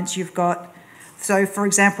requirements you've got. So for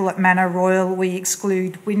example, at Manor Royal, we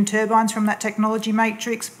exclude wind turbines from that technology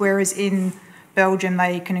matrix, whereas in Belgium,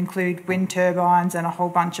 they can include wind turbines and a whole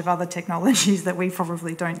bunch of other technologies that we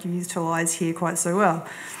probably don't utilise here quite so well.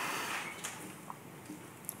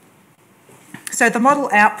 So the model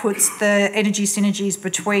outputs the energy synergies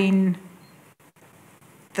between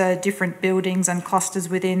the different buildings and clusters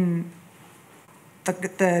within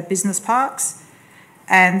the business parks,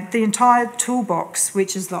 and the entire toolbox,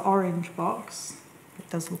 which is the orange box, it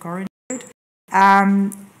does look orange,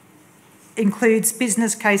 includes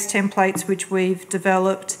business case templates which we've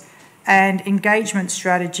developed and engagement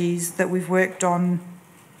strategies that we've worked on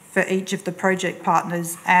for each of the project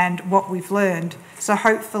partners and what we've learned. So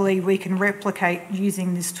hopefully we can replicate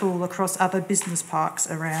using this tool across other business parks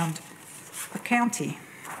around the county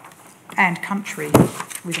and country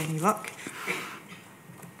with any luck.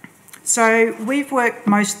 So we've worked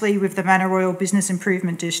mostly with the Manor Royal Business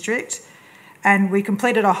Improvement District, and we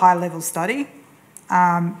completed a high-level study.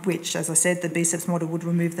 which, as I said, the BSEPS model would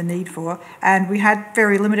remove the need for. And we had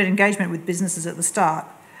very limited engagement with businesses at the start.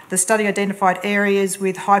 The study identified areas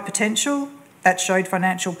with high potential that showed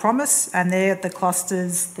financial promise, and they're the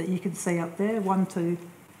clusters that you can see up there, 1 to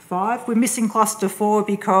 5. We're missing cluster 4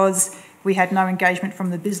 because we had no engagement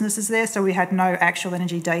from the businesses there, so we had no actual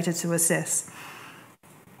energy data to assess.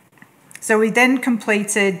 So we then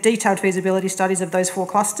completed detailed feasibility studies of those 4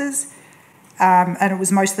 clusters, and it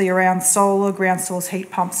was mostly around solar, ground source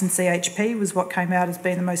heat pumps and CHP was what came out as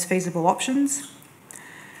being the most feasible options.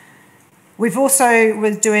 We've also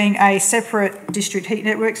was doing a separate district heat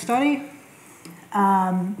network study,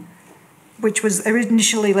 which was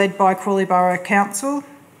initially led by Crawley Borough Council,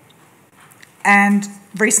 and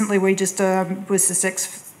recently we just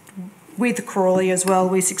with Crawley as well,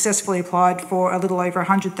 we successfully applied for a little over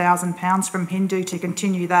 £100,000 from Hindu to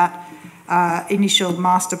continue that initial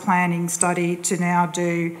master planning study to now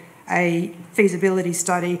do a feasibility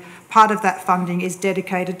study. Part of that funding is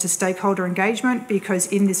dedicated to stakeholder engagement because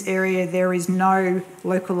in this area there is no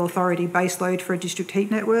local authority baseload for a district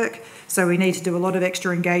heat network, so we need to do a lot of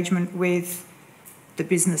extra engagement with the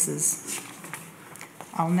businesses.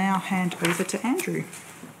 I'll now hand over to Andrew.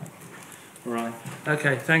 Right.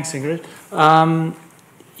 Okay. Thanks, Ingrid. I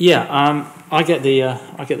get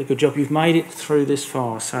the good job. You've made it through this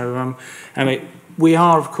far. So, we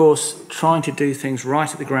are, of course, trying to do things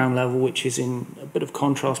right at the ground level, which is in a bit of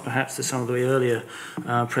contrast, perhaps, to some of the earlier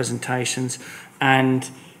presentations. And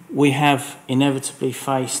we have inevitably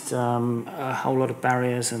faced a whole lot of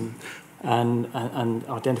barriers and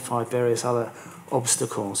identified various other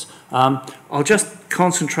obstacles. I'll just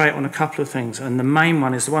concentrate on a couple of things, and the main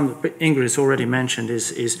one is the one that Ingrid has already mentioned,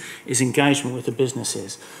 is engagement with the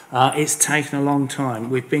businesses. It's taken a long time.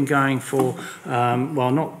 We've been going for,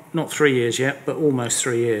 not 3 years yet, but almost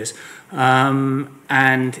 3 years.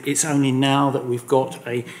 And it's only now that we've got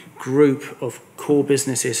a group of core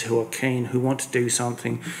businesses who are keen, who want to do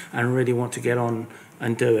something and really want to get on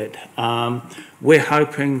and do it. We're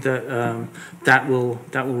hoping that that will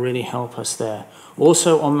really help us there.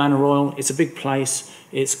 Also on Manor Royal, it's a big place.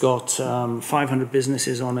 It's got 500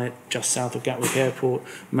 businesses on it, just south of Gatwick Airport,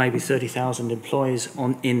 maybe 30,000 employees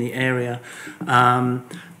in the area.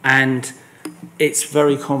 And it's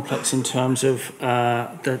very complex in terms of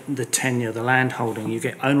the tenure, the land holding. You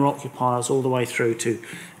get owner-occupiers all the way through to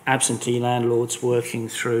absentee landlords working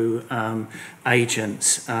through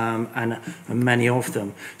agents, and many of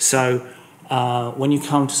them. So when you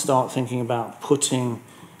come to start thinking about putting,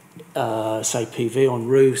 say, PV on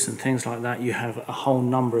roofs and things like that, you have a whole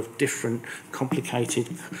number of different complicated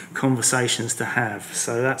conversations to have.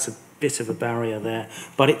 So that's a bit of a barrier there,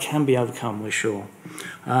 but it can be overcome, we're sure.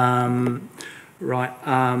 And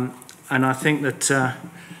I think that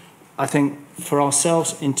for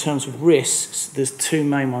ourselves, in terms of risks, there's 2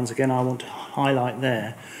 main ones, again, I want to highlight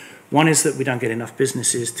there. One is that we don't get enough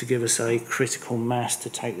businesses to give us a critical mass to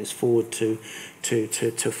take this forward to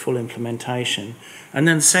full implementation. And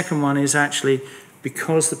then the second one is actually,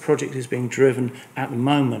 because the project is being driven at the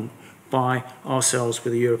moment by ourselves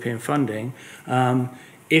with the European funding,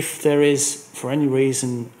 if there is, for any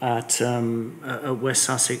reason at West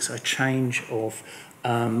Sussex, a change of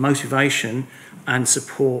motivation and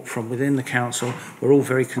support from within the council, we're all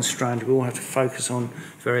very constrained. We all have to focus on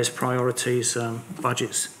various priorities.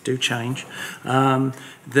 Budgets do change.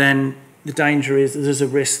 Then the danger is that there's a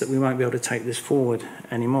risk that we won't be able to take this forward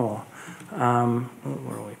anymore. Where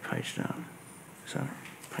are we? Page down. So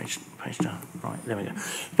page down. Right, there we go.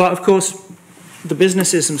 But of course, the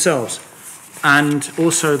businesses themselves, and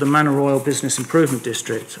also the Manor Royal Business Improvement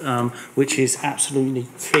District, which is absolutely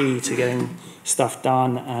key to getting stuff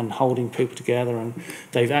done and holding people together, and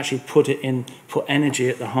they've actually put energy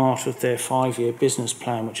at the heart of their 5-year business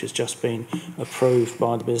plan, which has just been approved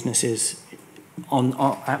by the businesses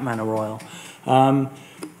at Manor Royal.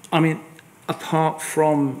 I mean, apart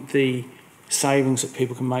from the savings that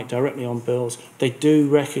people can make directly on bills, they do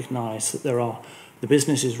recognise that the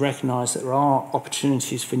businesses recognise that there are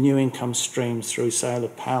opportunities for new income streams through sale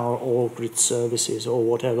of power or grid services or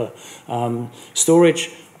whatever.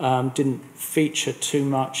 Storage didn't feature too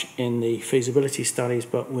much in the feasibility studies,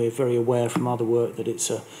 but we're very aware from other work that it's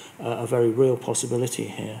a very real possibility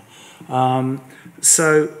here.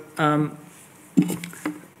 So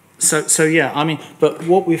yeah, I mean, but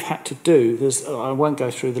what we've had to do, I won't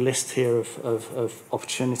go through the list here of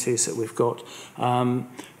opportunities that we've got.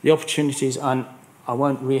 The opportunities, and I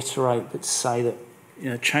won't reiterate, but say that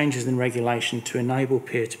changes in regulation to enable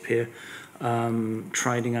peer-to-peer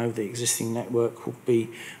trading over the existing network will be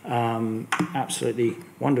absolutely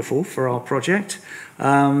wonderful for our project.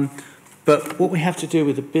 But what we have to do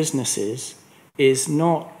with the businesses is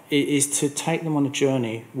to take them on a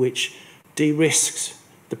journey which de-risks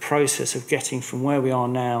the process of getting from where we are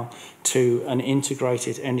now to an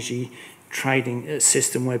integrated energy trading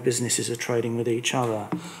system where businesses are trading with each other.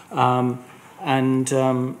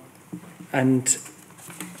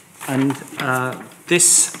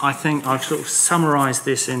 This, I think, I've sort of summarised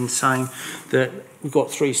this in saying that we've got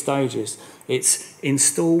 3 stages. It's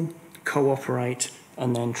install, cooperate,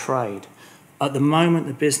 and then trade. At the moment,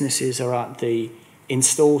 the businesses are at the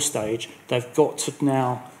install stage. They've got to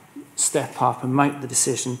now step up and make the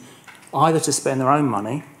decision either to spend their own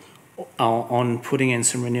money on putting in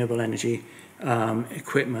some renewable energy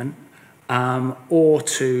equipment or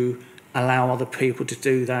to allow other people to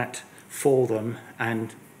do that for them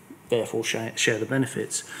and therefore share the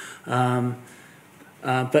benefits.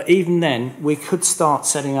 But even then, we could start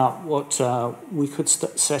setting up what we could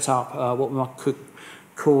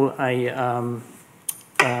call a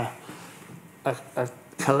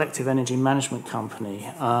collective energy management company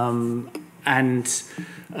and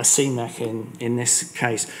a CMEC in this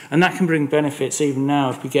case, and that can bring benefits even now.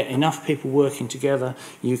 If we get enough people working together,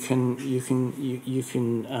 you can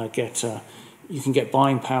get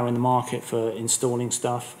buying power in the market for installing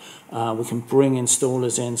stuff. We can bring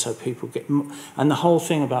installers in so people get... And the whole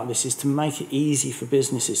thing about this is to make it easy for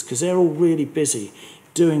businesses because they're all really busy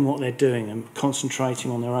doing what they're doing and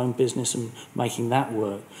concentrating on their own business and making that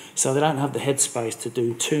work. So they don't have the headspace to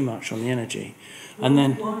do too much on the energy. And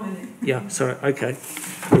then... 1 minute. Yeah, sorry, okay.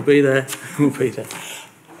 We'll be there. We'll be there.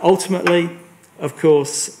 Ultimately, of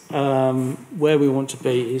course, where we want to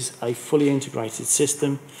be is a fully integrated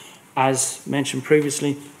system. As mentioned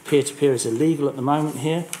previously, peer-to-peer is illegal at the moment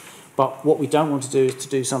here, but what we don't want to do is to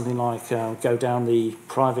do something like go down the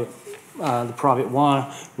private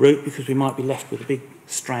wire route because we might be left with a big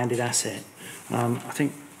stranded asset. I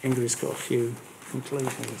think Ingrid's got a few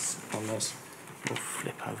conclusions on this. We'll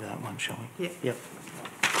flip over that one, shall we? Yeah. Yep.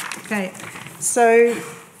 Okay, so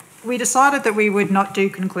we decided that we would not do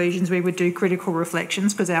conclusions, we would do critical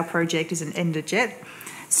reflections because our project isn't ended yet.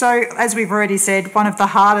 So, as we've already said, one of the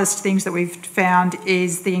hardest things that we've found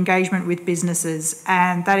is the engagement with businesses,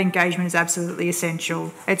 and that engagement is absolutely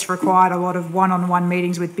essential. It's required a lot of one-on-one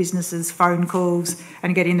meetings with businesses, phone calls,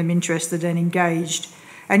 and getting them interested and engaged.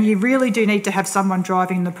 And you really do need to have someone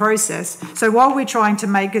driving the process. So while we're trying to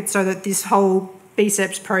make it so that this whole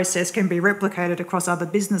BSEPS process can be replicated across other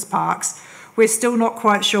business parks, we're still not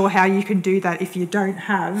quite sure how you can do that if you don't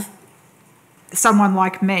have someone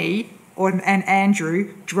like me and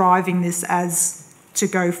Andrew driving this as to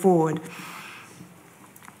go forward.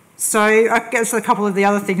 So I guess a couple of the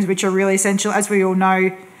other things which are really essential, as we all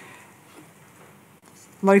know,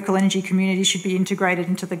 local energy communities should be integrated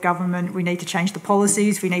into the government. We need to change the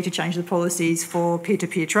policies. We need to change the policies for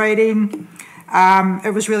peer-to-peer trading.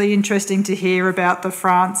 It was really interesting to hear about the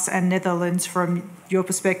France and Netherlands from your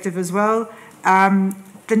perspective as well.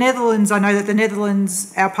 The Netherlands, I know that the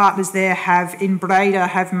Netherlands, our partners there in Breda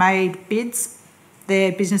have made bids,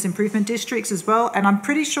 their business improvement districts as well, and I'm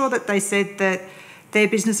pretty sure that they said that their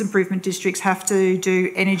business improvement districts have to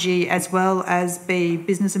do energy as well as be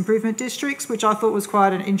business improvement districts, which I thought was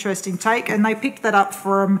quite an interesting take, and they picked that up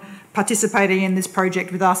from participating in this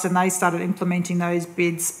project with us, and they started implementing those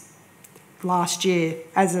bids last year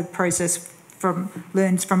as a process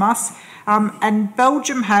learned from us. And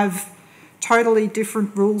Belgium have totally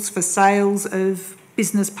different rules for sales of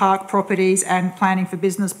business park properties and planning for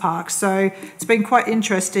business parks. So it's been quite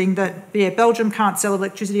interesting that, Belgium can't sell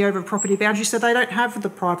electricity over a property boundary, so they don't have the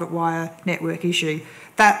private wire network issue.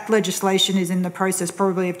 That legislation is in the process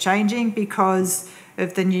probably of changing because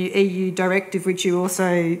of the new EU directive, which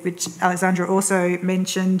Alexandra also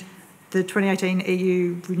mentioned, the 2018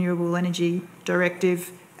 EU Renewable Energy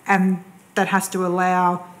Directive, and that has to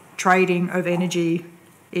allow trading of energy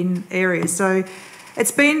in areas. So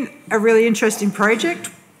it's been a really interesting project.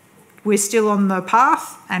 We're still on the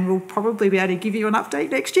path and we'll probably be able to give you an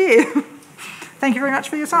update next year. Thank you very much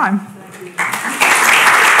for your time. Thank you.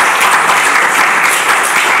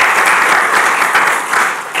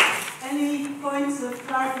 Any points of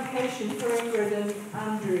clarification for Ingrid and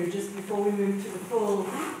Andrew just before we move to the full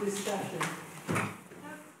discussion?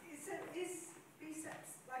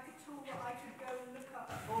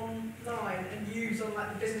 Online and use on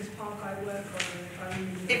like the business park I work on.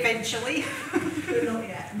 Eventually. But not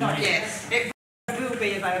yet. Not yet. It will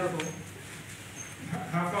be available.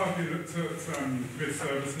 How far have you looked at grid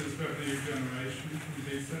services revenue generation from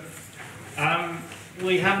DSET?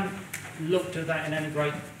 We haven't looked at that in any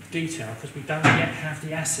great detail because we don't yet have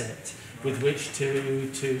the asset with which to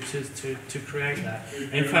create that.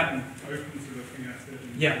 In fact, open to looking at it.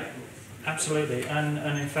 Yeah. Absolutely, and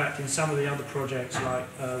in fact, in some of the other projects, like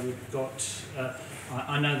we've got,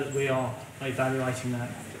 I know that we are evaluating that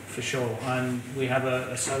for sure, and we have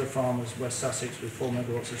a solar farm as West Sussex with 4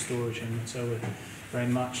 megawatts of storage, and so we're very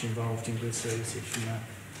much involved in grid services from that.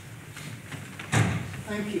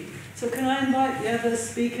 Thank you. So can I invite the other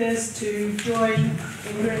speakers to join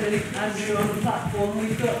Ingrid and Andrew on the platform?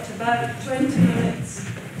 We've got about 20 minutes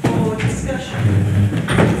for discussion.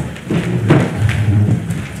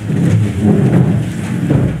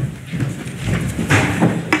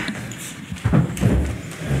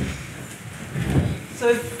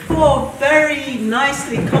 So 4 very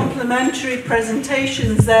nicely complementary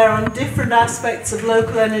presentations there on different aspects of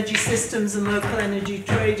local energy systems and local energy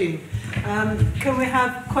trading. Can we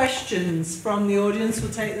have questions from the audience?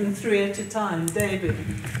 We'll take them 3 at a time. David.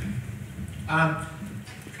 Can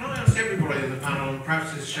I ask everybody in the panel, and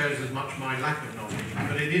perhaps this shows as much my lack of knowledge,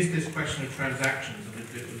 but it is this question of transactions, and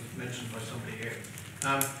it was mentioned by somebody here.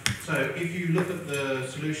 So if you look at the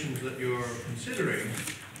solutions that you're considering,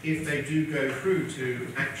 if they do go through to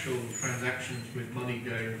actual transactions with money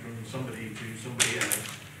going from somebody to somebody else,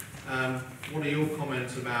 what are your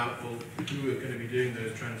comments about, well, who are going to be doing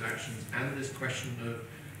those transactions, and this question of,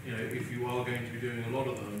 you know, if you are going to be doing a lot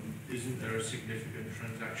of them, isn't there a significant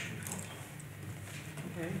transaction cost?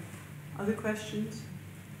 Okay. Other questions?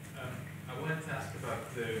 I wanted to ask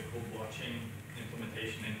about the whole blockchain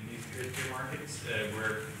implementation in these peer-to-peer markets,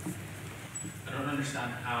 where I don't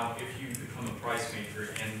understand how, if you become a price maker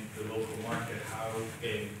in the local market, how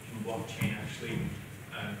can blockchain actually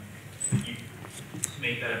you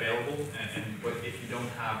make that available, but if you don't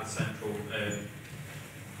have a central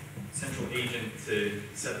agent to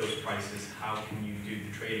set those prices, how can you do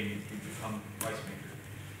the trading if you become a price maker?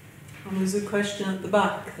 And there's a question at the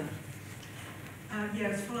back there.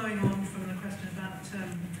 Yes, following on from the question about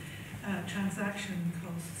transaction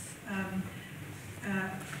costs,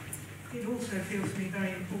 it also feels to me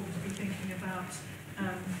very important to be thinking about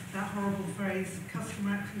that horrible phrase,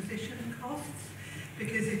 customer acquisition costs,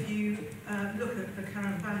 because if you look at the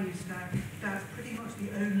current value stack, that's pretty much the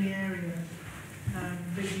only area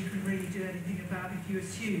that you can really do anything about if you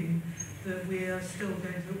assume that we are still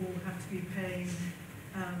going to all have to be paying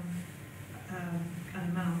an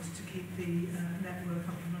amount to keep the network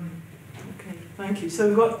up and running. Okay, thank you. So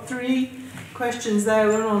we've got 3 questions there.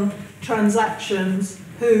 One on transactions,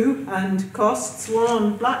 who and costs. One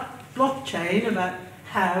on blockchain, about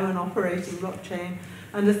how and operating blockchain.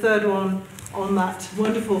 And the third one on that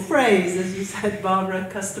wonderful phrase, as you said, Barbara,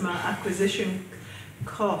 customer acquisition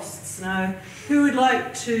costs. Now, who would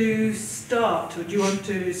like to start? Would you want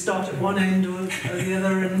to start at one end or the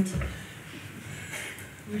other end?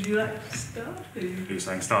 Would you like to start? You're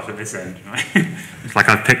saying start at this end, right? It's like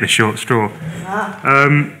I've picked the short straw.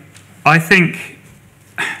 I think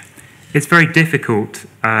it's very difficult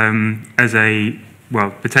as a,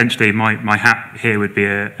 well, potentially my hat here would be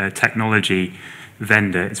a technology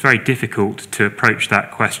vendor. It's very difficult to approach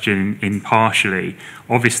that question impartially.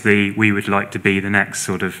 Obviously, we would like to be the next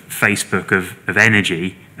sort of Facebook of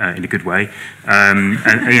energy, in a good way, and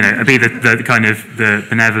you know, be the kind of the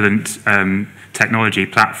benevolent technology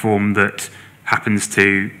platform that happens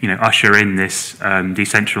to, you know, usher in this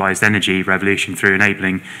decentralized energy revolution through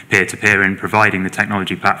enabling peer-to-peer and providing the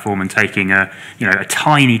technology platform and taking a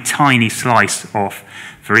tiny slice off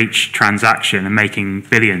for each transaction and making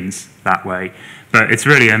billions that way. But it's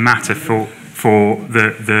really a matter for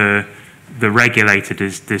the regulator to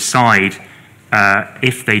decide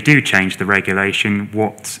if they do change the regulation,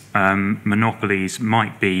 what monopolies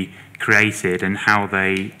might be created and how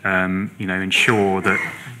they ensure that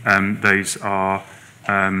those are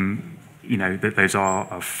those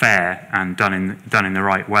are fair and done in the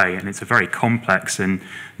right way. And it's a very complex and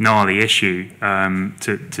gnarly issue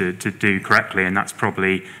to do correctly, and that's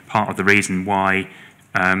probably part of the reason why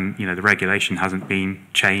the regulation hasn't been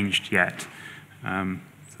changed yet. So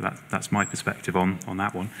that's my perspective on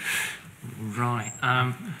that one. Right.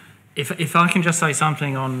 If I can just say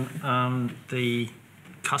something on the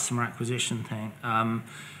customer acquisition thing,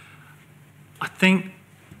 I think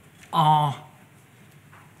our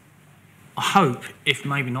hope, if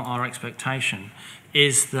maybe not our expectation,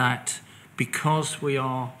 is that because we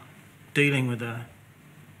are dealing with a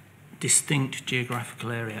distinct geographical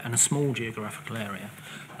area and a small geographical area,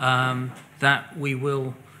 that we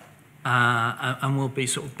will and will be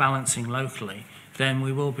sort of balancing locally, then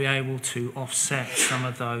we will be able to offset some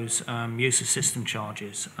of those use of system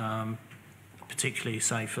charges, particularly,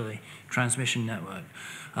 say, for the transmission network.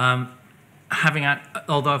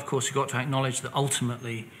 Although, of course, you've got to acknowledge that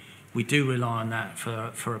ultimately we do rely on that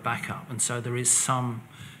for a backup, and so there is some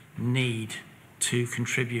need to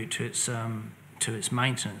contribute to its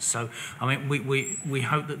maintenance. So, I mean, we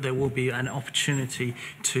hope that there will be an opportunity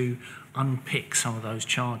to unpick some of those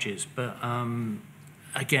charges, but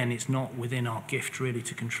again, it's not within our gift really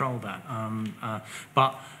to control that.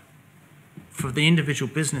 But for the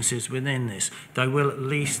individual businesses within this, they will at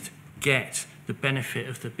least get the benefit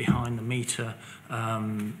of the behind-the-meter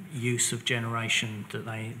use of generation that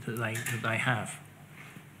they have.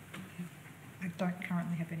 I don't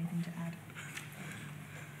currently have anything to add.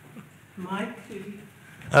 Mike,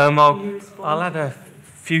 I'll add a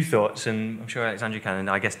few thoughts, and I'm sure Alexandra can, and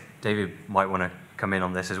I guess David might want to come in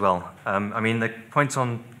on this as well. I mean, the points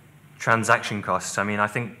on transaction costs, I mean, I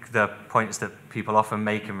think the points that people often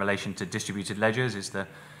make in relation to distributed ledgers is the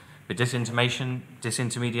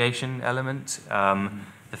disintermediation element,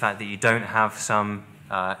 the fact that you don't have some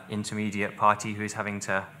intermediate party who is having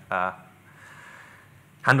to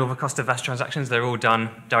handle the cost of vast transactions. They're all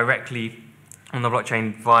done directly on the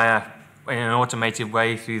blockchain via, in an automated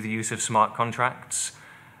way, through the use of smart contracts.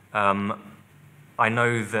 I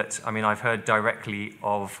know that, I mean, I've heard directly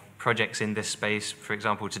of projects in this space, for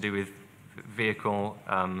example, to do with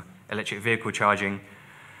electric vehicle charging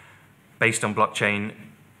based on blockchain,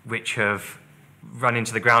 which have run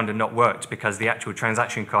into the ground and not worked because the actual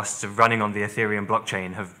transaction costs of running on the Ethereum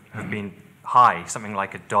blockchain have been high, something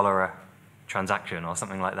like $1 a transaction or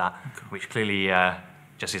something like that, which clearly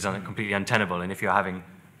just is completely untenable. And if you're having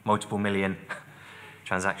multiple million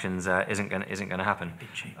transactions, isn't going to happen.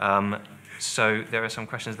 So there are some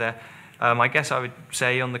questions there. I guess I would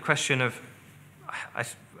say on the question of, I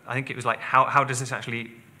think it was like, how does this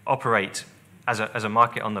actually operate as a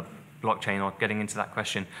market on the blockchain, or getting into that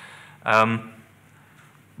question.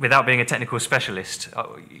 Without being a technical specialist,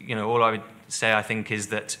 you know, all I would say, I think, is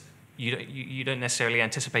that you don't necessarily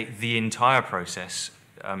anticipate the entire process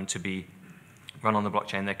to be run on the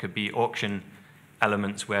blockchain. There could be auction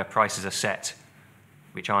elements where prices are set,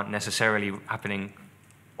 which aren't necessarily happening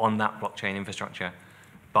on that blockchain infrastructure,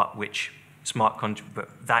 but which but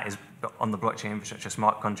on the blockchain infrastructure,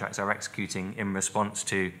 smart contracts are executing in response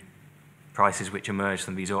to prices which emerge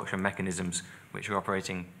from these auction mechanisms, which are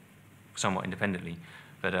operating somewhat independently.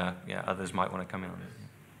 But yeah, others might want to come in on it.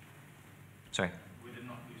 Sorry. Would it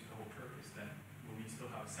not use the whole purpose then? Will we still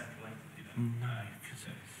have a central entity then? No, because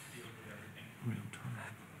it deals with everything. Real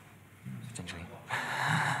time. Potentially.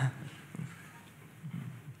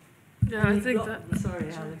 Yeah, I think that. Sorry,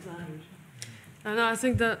 Alexandra. No, I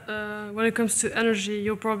think that when it comes to energy,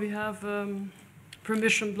 you'll probably have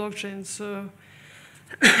permission blockchains. So,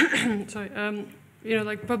 sorry, you know,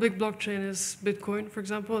 like public blockchain is Bitcoin, for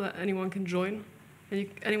example, that anyone can join, and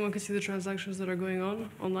anyone can see the transactions that are going on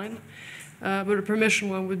online. But a permission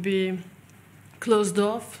one would be closed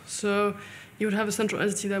off. So you would have a central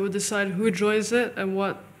entity that would decide who joins it and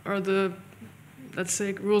what are the, let's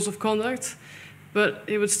say, rules of conduct. But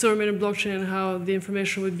it would still remain a blockchain, and how the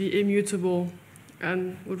information would be immutable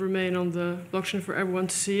and would remain on the blockchain for everyone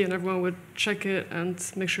to see, and everyone would check it and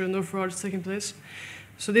make sure no fraud is taking place.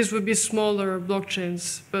 So these would be smaller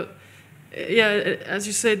blockchains. But yeah, as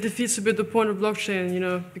you say, it defeats a bit the point of blockchain, you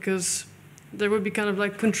know, because there would be kind of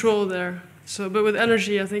like control there. So, but with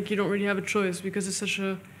energy, I think you don't really have a choice because it's such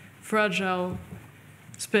a fragile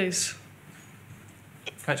space.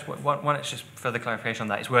 One just further clarification on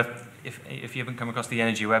that. It's worth, if you haven't come across the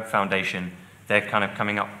Energy Webb Foundation, they're kind of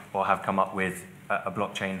coming up, or have come up with, a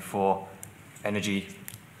blockchain for energy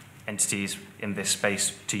entities in this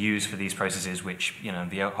space to use for these processes, which, you know,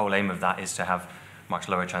 the whole aim of that is to have much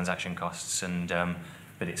lower transaction costs, and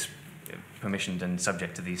but it's permissioned and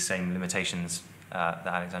subject to these same limitations that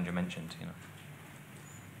Alexandra mentioned, you know.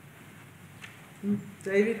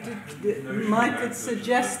 David, Mike had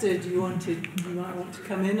suggested you might want to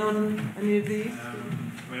come in on any of these. I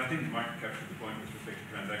mean, I think Mike captured the point with respect to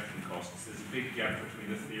transaction costs. There's a big gap between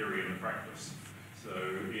the theory and the practice. So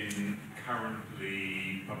in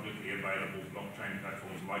currently publicly available blockchain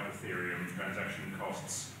platforms like Ethereum, transaction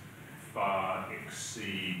costs far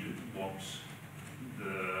exceed what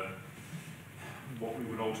we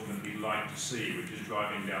would ultimately like to see, which is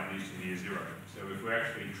driving down these to near zero. So if we're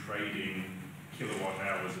actually trading kilowatt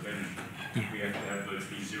hours of energy, we have to have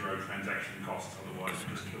virtually zero transaction costs, otherwise it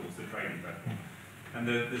just kills the trading platform. And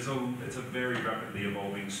it's a very rapidly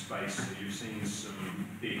evolving space. So you've seen some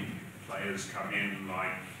big players come in,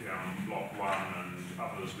 like Block One and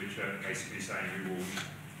others, which are basically saying we will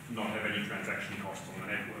not have any transaction cost on the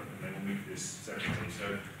network, and they will make this separately.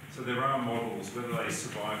 So there are models. Whether they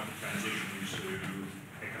survive the transition to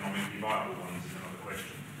economically viable ones is another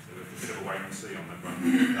question. So it's a bit of a wait and see on that one.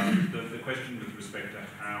 The question with respect to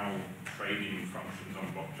how trading functions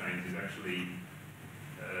on blockchains is actually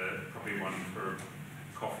probably one for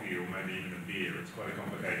coffee or maybe even a beer. It's quite a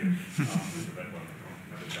complicated answer to that one.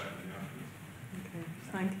 Another chat with you afterwards. Okay,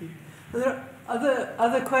 thank you. Are there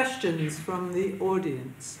other questions from the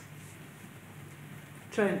audience?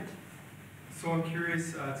 Trent. So I'm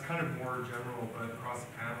curious, it's kind of more general, but across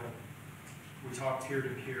the panel, we talk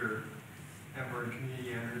peer-to-peer and we're in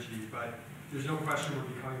community energy, but there's no question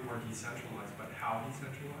we're becoming more decentralized, but how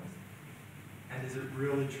decentralized? And is it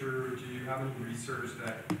really true, do you have any research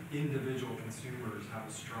that individual consumers have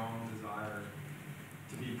a strong desire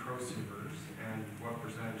to be prosumers, and what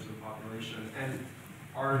percentage of the population? And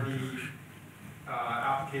are the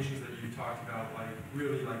applications that you talked about, like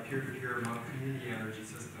really like peer-to-peer among community energy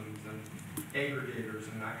systems and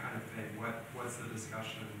aggregators and that kind of thing, what's the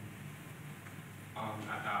discussion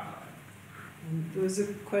at that level? And there was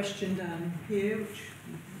a question down here which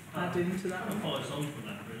add into that one. Follows on from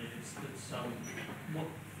that really. It's what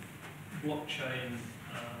blockchain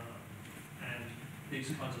and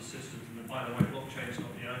these kinds of systems, and by the way, blockchain is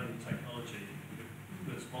not the only technology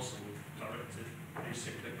that's possible. Directed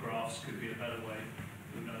acyclic graphs could be a better way.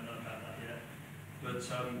 We don't know about that yet. But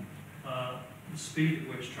the speed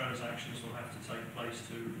at which transactions will have to take place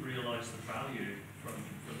to realise the value from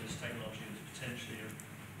this technology is potentially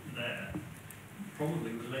there.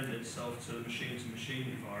 Probably would lend itself to a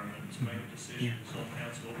machine-to-machine environment to make decisions on how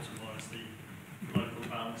to optimise the local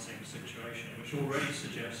balancing situation, which already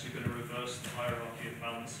suggests you're going to reverse the hierarchy of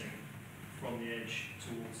balancing from the edge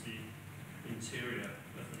towards the interior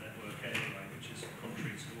of the network anyway, which is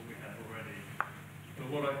contrary to what we have already. But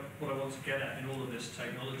what I want to get at in all of this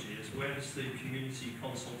technology is where does the community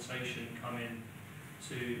consultation come in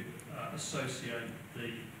to associate the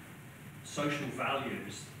social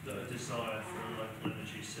values that are desired for a local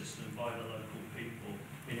energy system by the local people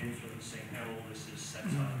in influencing how all this is set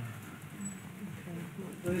up. Okay.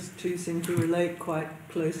 Well, those two seem to relate quite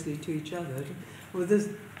closely to each other. Well, there's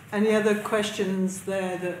any other questions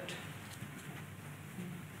there that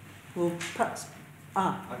will perhaps...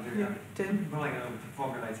 Tim? Willing to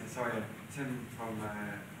formulate it, sorry, Tim from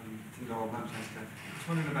Tyndall, Manchester. Just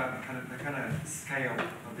wondering about the kind of scale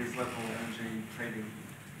of these local energy trading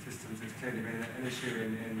systems. It's clearly been an issue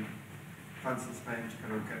in France and Spain to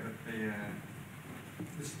kind of get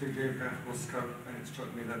this big geographical scope, and it struck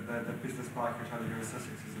me that the business park you're trying to do in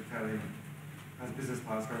Sussex is a fairly, as business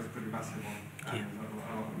parks go, it's a pretty massive one. And there's a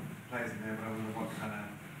lot of players in there, but I wonder what kind of,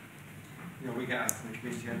 we get asked in the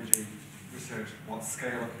community energy research, what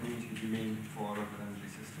scale of community do you mean for a local energy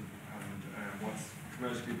system, and what's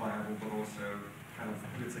commercially viable, but also kind of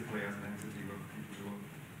politically as an entity where people will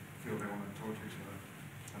feel they want to talk to each other.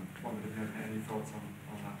 And wondered if you had any thoughts on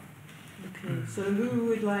that. Okay, so who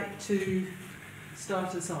would like to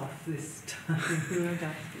start us off this time?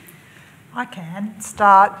 I can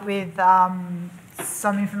start with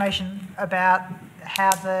some information about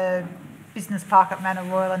how the business park at Manor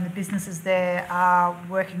Royal and the businesses there are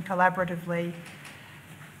working collaboratively.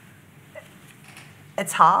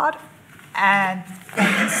 It's hard, and you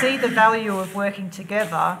can see the value of working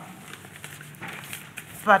together,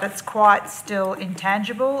 but it's quite still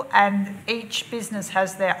intangible, and each business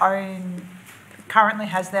has currently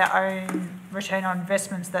has their own return on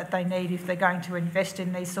investments that they need if they're going to invest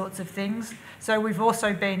in these sorts of things. So we've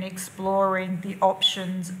also been exploring the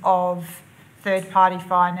options of third-party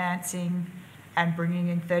financing and bringing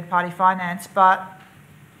in third-party finance, but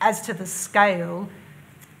as to the scale,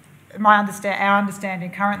 our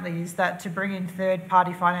understanding currently is that to bring in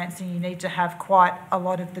third-party financing, you need to have quite a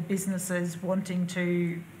lot of the businesses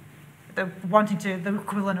the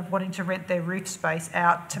equivalent of wanting to rent their roof space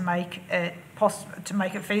out to make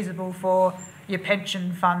it feasible for your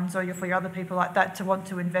pension funds or for your other people like that to want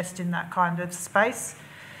to invest in that kind of space.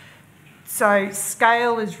 So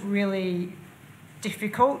scale is really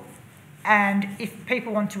difficult, and if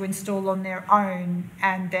people want to install on their own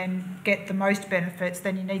and then get the most benefits,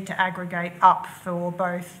 then you need to aggregate up for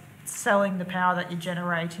both selling the power that you're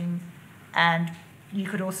generating, and you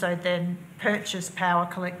could also then purchase power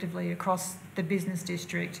collectively across the business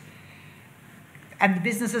district. And the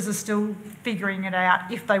businesses are still figuring it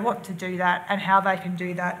out if they want to do that and how they can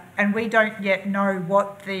do that. And we don't yet know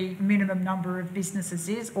what the minimum number of businesses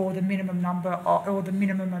is, or the minimum or the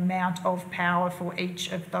minimum amount of power for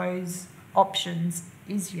each of those options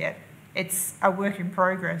is yet. It's a work in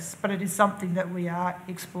progress, but it is something that we are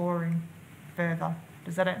exploring further.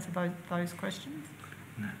 Does that answer those questions?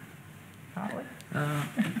 No. Partly.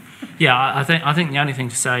 Yeah, I think the only thing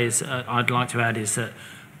to say is I'd like to add is that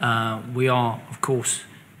we are, of course,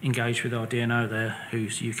 engaged with our DNO there,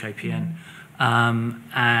 who's UKPN,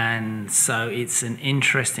 and so it's an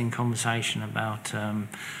interesting conversation about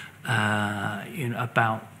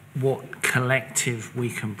about what collective we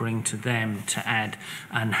can bring to them to add,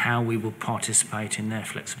 and how we will participate in their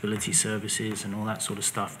flexibility services and all that sort of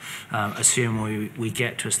stuff, assuming we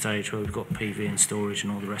get to a stage where we've got PV and storage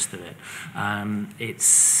and all the rest of it.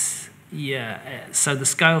 So the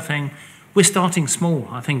scale thing, we're starting small,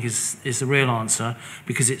 I think, is the real answer,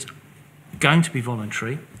 because it's going to be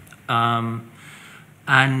voluntary, and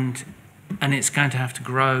it's going to have to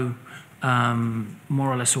grow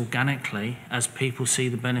more or less organically as people see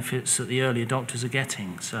the benefits that the early adopters are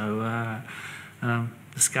getting. So the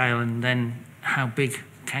scale, and then how big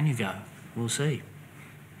can you go? We'll see.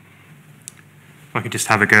 If I could just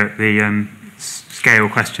have a go at the scale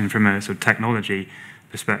question from a sort of technology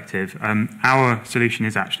perspective. Our solution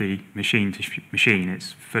is actually machine to machine.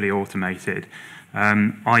 It's fully automated.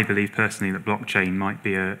 I believe personally that blockchain might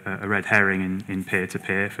be a red herring in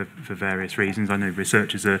peer-to-peer for various reasons. I know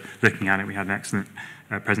researchers are looking at it. We had an excellent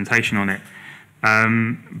presentation on it.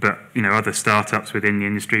 But other startups within the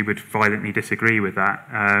industry would violently disagree with that.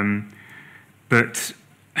 But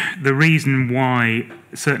the reason why,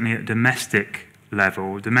 certainly at domestic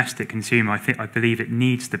level, domestic consumer, I believe it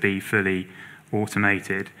needs to be fully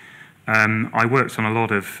automated. I worked on a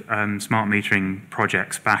lot of smart metering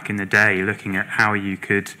projects back in the day, looking at how you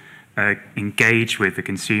could engage with the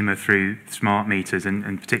consumer through smart meters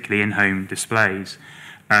and particularly in-home displays.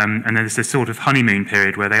 And then there's this sort of honeymoon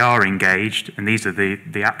period where they are engaged, and these are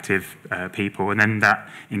the active people, and then that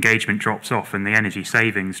engagement drops off and the energy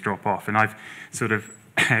savings drop off. And I've sort of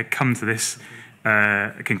come to this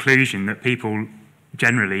conclusion that people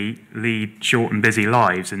generally lead short and busy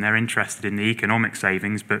lives, and they're interested in the economic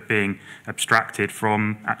savings, but being abstracted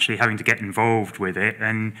from actually having to get involved with it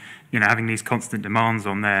and having these constant demands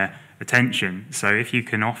on their attention. So if you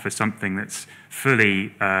can offer something that's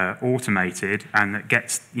fully automated and that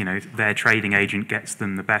gets their trading agent gets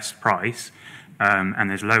them the best price, and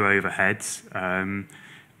there's low overheads,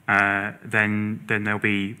 then they'll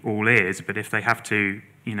be all ears. But if they have to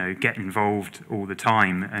get involved all the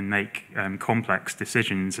time and make complex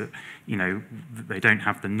decisions that, they don't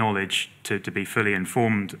have the knowledge to be fully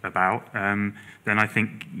informed about, then I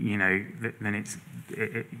think, then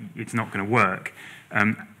it's not going to work.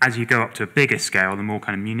 As you go up to a bigger scale, the more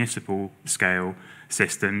kind of municipal scale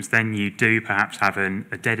systems, then you do perhaps have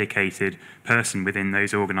a dedicated person within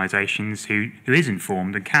those organisations who is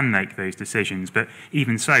informed and can make those decisions. But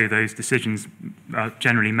even so, those decisions are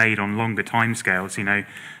generally made on longer timescales.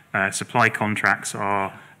 Supply contracts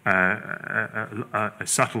are a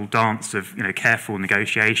subtle dance of careful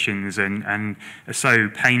negotiations and are so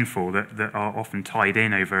painful that are often tied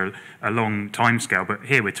in over a long timescale. But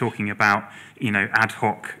here we're talking about ad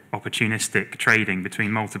hoc, opportunistic trading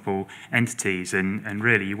between multiple entities, and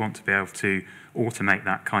really you want to be able to automate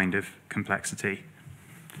that kind of complexity.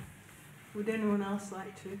 Would anyone else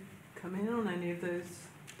like to come in on any of those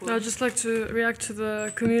points? I'd just like to react to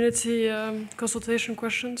the community consultation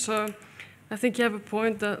question. So I think you have a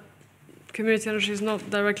point that community energy is not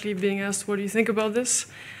directly being asked, what do you think about this?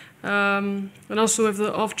 And also with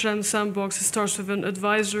the off-gen sandbox, it starts with an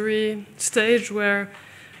advisory stage where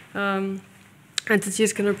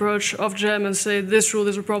entities can approach off-gen and say, this rule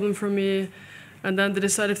is a problem for me, and then they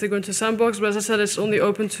decide if they go into sandbox. But as I said, it's only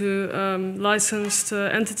open to licensed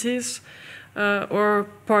entities or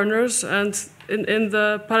partners. And in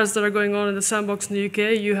the pilots that are going on in the sandbox in the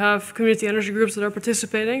UK, you have community energy groups that are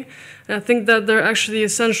participating. And I think that they're actually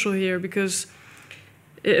essential here because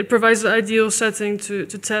it provides the ideal setting to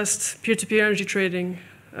test peer-to-peer energy trading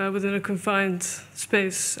within a confined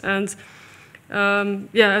space. And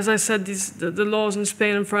as I said, the laws in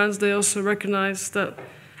Spain and France, they also recognize that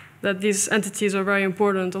these entities are very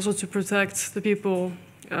important also to protect the people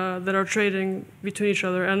that are trading between each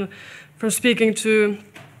other. And from speaking to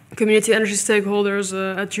community energy stakeholders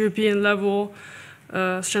at European level,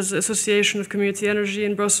 such as the Association of Community Energy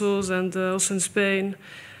in Brussels and also in Spain,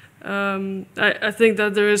 I think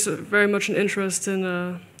that there is very much an interest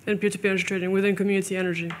in peer-to-peer energy trading within community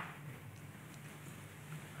energy.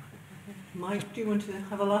 Mike, do you want to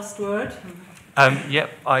have a last word?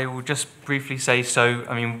 Yep, I will just briefly say, so,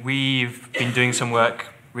 I mean, we've been doing some work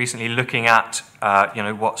recently looking at,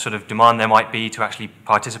 what sort of demand there might be to actually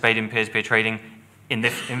participate in peer-to-peer trading. In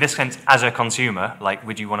this sense, as a consumer, like,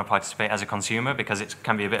 would you want to participate as a consumer? Because it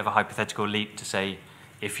can be a bit of a hypothetical leap to say,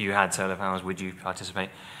 if you had solar panels, would you participate?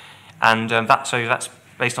 And that's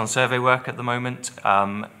based on survey work at the moment,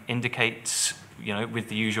 indicates, with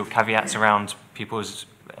the usual caveats around people's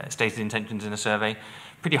stated intentions in a survey,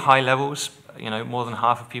 pretty high levels, more than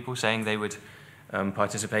half of people saying they would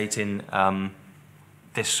participate in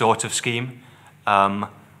this sort of scheme.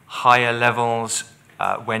 Higher levels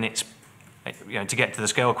when it's, to get to the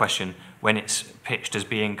scale question, when it's pitched as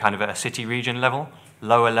being kind of at a city region level,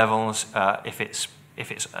 lower levels if it's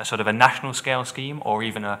a sort of a national scale scheme, or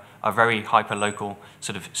even a very hyper local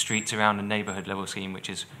sort of streets around a neighbourhood level scheme, which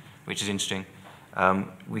is interesting.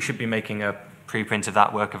 We should be making a preprint of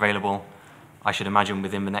that work available, I should imagine,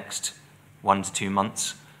 within the next 1 to 2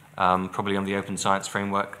 months, probably on the Open Science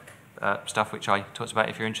Framework stuff, which I talked about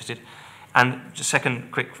if you're interested. And just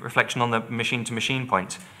second quick reflection on the machine-to-machine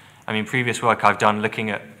point. I mean, previous work I've done looking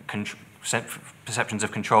at perceptions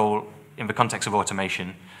of control in the context of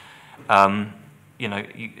automation.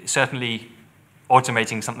 Certainly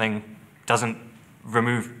automating something doesn't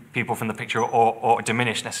remove people from the picture or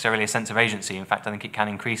diminish necessarily a sense of agency. In fact, I think it can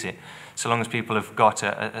increase it. So long as people have got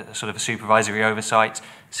a sort of a supervisory oversight,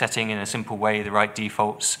 setting in a simple way the right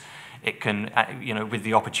defaults, it can, with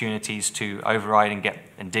the opportunities to override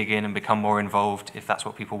and dig in and become more involved if that's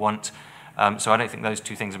what people want. So I don't think those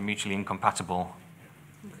two things are mutually incompatible.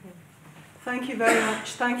 Okay. Thank you very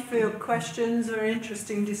much. Thank you for your questions. Very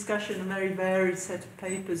interesting discussion, a very varied set of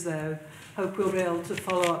papers there. Hope we'll be able to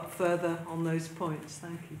follow up further on those points.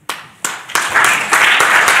 Thank you.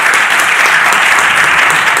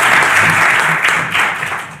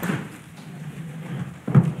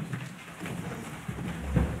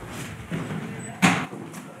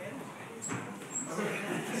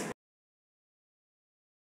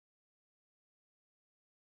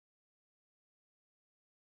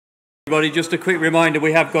 Everybody, just a quick reminder,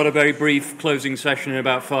 we have got a very brief closing session in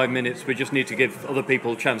about 5 minutes. We just need to give other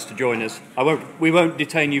people a chance to join us. We won't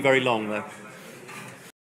detain you very long, though.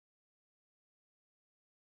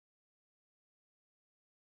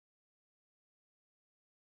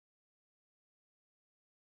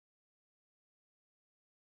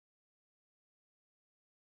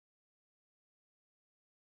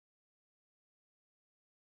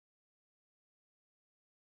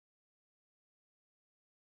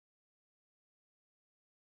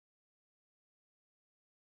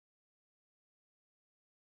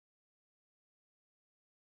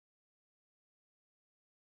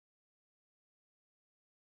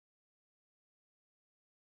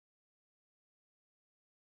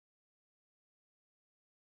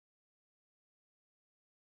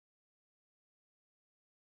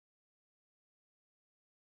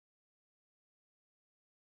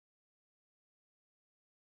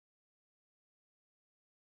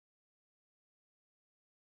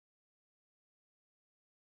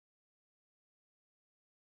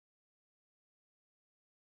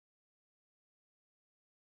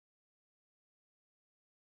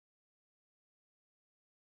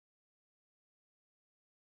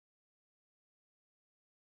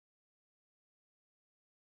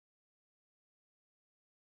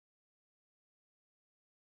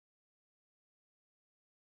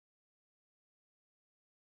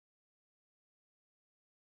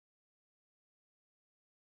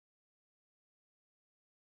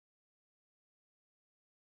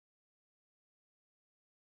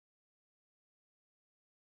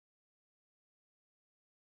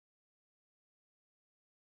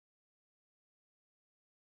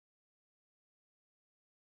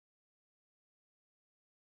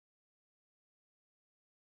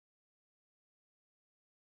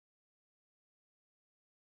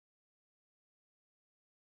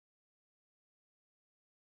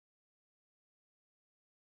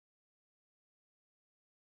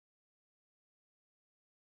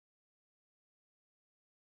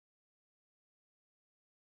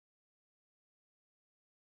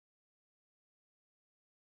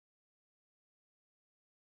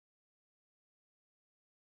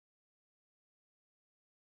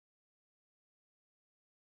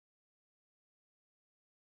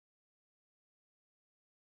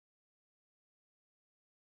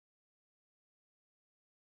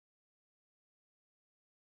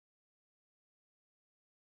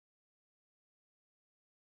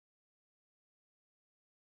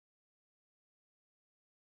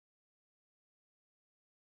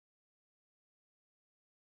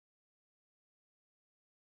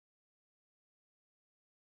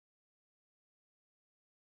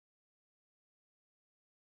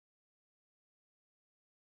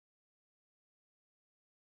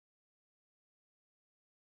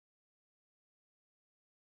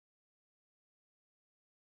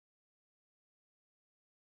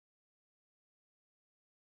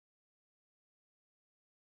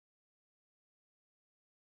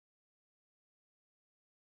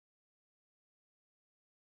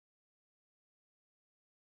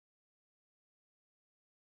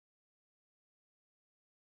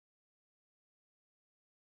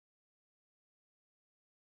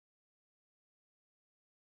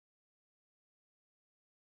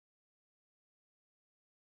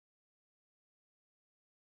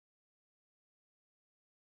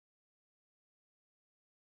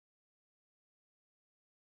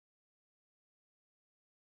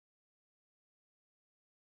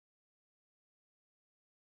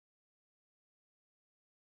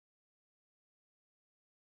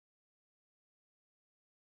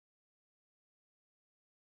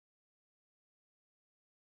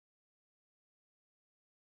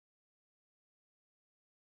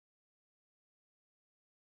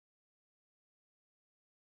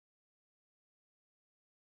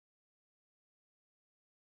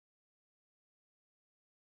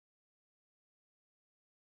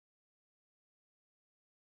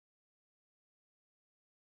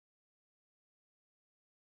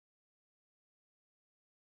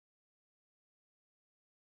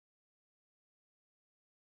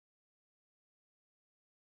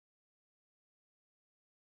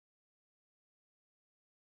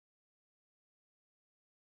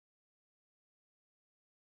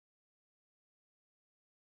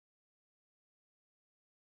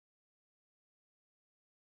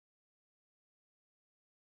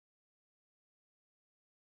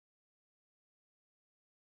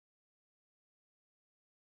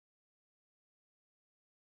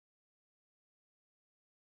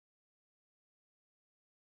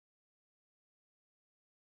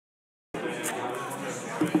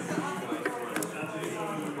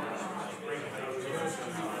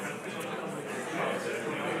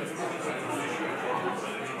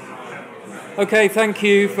 Okay, thank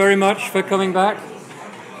you very much for coming back.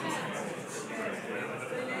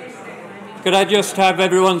 Could I just have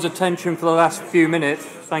everyone's attention for the last few minutes?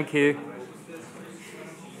 Thank you.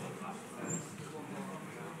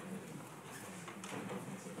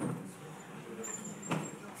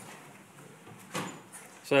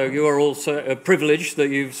 So you are also privileged that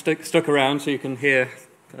you've stuck around so you can hear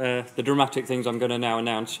the dramatic things I'm going to now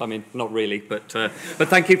announce. I mean, not really, but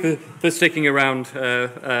thank you for sticking around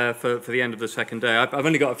for the end of the second day. I've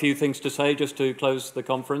only got a few things to say just to close the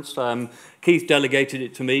conference. Keith delegated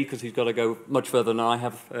it to me because he's got to go much further than I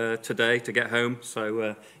have today to get home,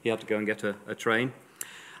 so he had to go and get a train.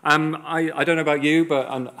 I don't know about you, but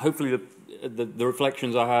hopefully the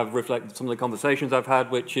reflections I have reflect some of the conversations I've had,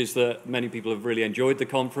 which is that many people have really enjoyed the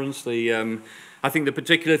conference. I think the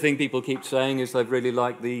particular thing people keep saying is they've really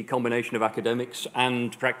liked the combination of academics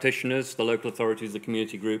and practitioners, the local authorities, the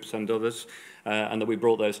community groups and others, and that we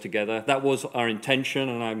brought those together. That was our intention,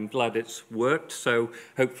 and I'm glad it's worked. So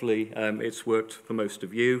hopefully it's worked for most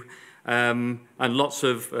of you. And lots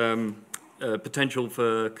of potential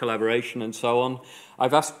for collaboration and so on.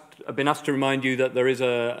 I've been asked to remind you that there is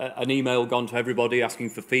an email gone to everybody asking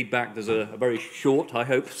for feedback. There's a very short, I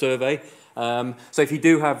hope, survey. So if you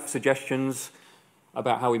do have suggestions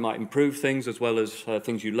about how we might improve things as well as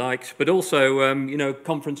things you liked, but also, you know,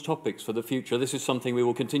 conference topics for the future. This is something we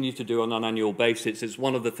will continue to do on an annual basis. It's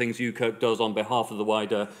one of the things UKERC does on behalf of the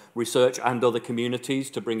wider research and other communities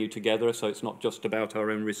to bring you together, so it's not just about our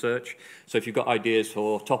own research. So if you've got ideas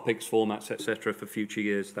for topics, formats, etc. for future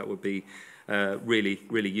years, that would be really,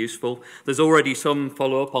 really useful. There's already some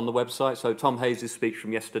follow-up on the website. So Tom Hayes' speech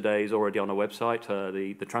from yesterday is already on our website,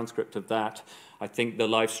 the transcript of that. I think the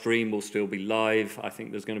live stream will still be live. I think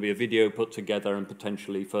there's going to be a video put together and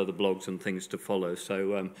potentially further blogs and things to follow.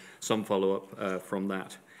 So some follow-up from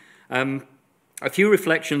that. A few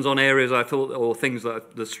reflections on areas I thought, or things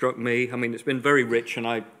that struck me. I mean, it's been very rich, and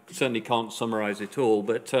I certainly can't summarize it all,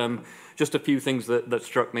 but just a few things that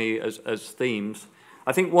struck me as themes.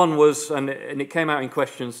 I think one was, and it came out in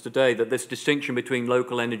questions today, that this distinction between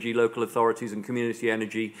local energy, local authorities and community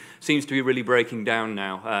energy seems to be really breaking down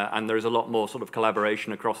now, and there is a lot more sort of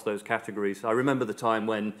collaboration across those categories. I remember the time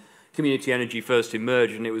when community energy first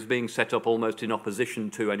emerged, and it was being set up almost in opposition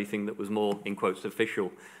to anything that was more, in quotes,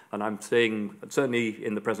 official. And I'm seeing, certainly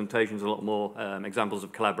in the presentations, a lot more examples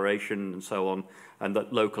of collaboration and so on, and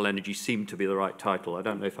that local energy seemed to be the right title. I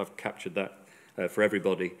don't know if I've captured that for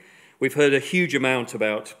everybody. We've heard a huge amount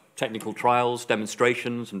about technical trials,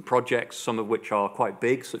 demonstrations and projects, some of which are quite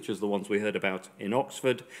big, such as the ones we heard about in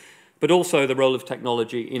Oxford, but also the role of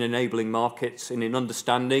technology in enabling markets and in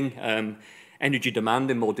understanding energy demand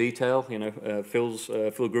in more detail. You know, Phil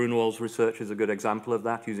Grunewald's research is a good example of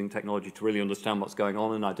that, using technology to really understand what's going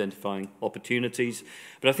on and identifying opportunities.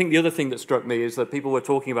 But I think the other thing that struck me is that people were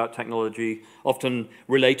talking about technology often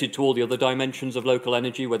related to all the other dimensions of local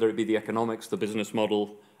energy, whether it be the economics, the business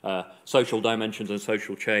model, social dimensions and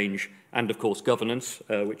social change, and of course governance,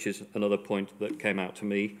 which is another point that came out to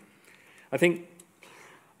me. I think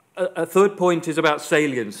a third point is about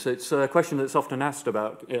salience. It's a question that's often asked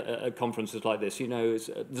about at conferences like this. You know,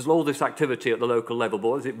 there's all this activity at the local level, but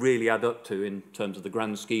what does it really add up to in terms of the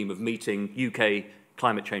grand scheme of meeting UK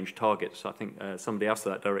climate change targets? I think somebody asked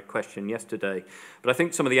that direct question yesterday. But I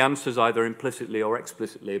think some of the answers, either implicitly or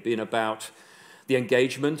explicitly, have been about the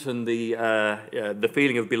engagement and the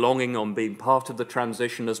feeling of belonging on being part of the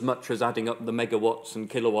transition, as much as adding up the megawatts and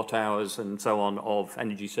kilowatt hours and so on of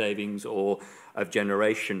energy savings or of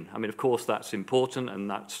generation. I mean, of course, that's important, and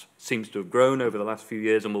that seems to have grown over the last few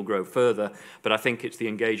years and will grow further. But I think it's the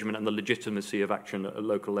engagement and the legitimacy of action at a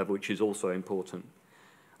local level which is also important.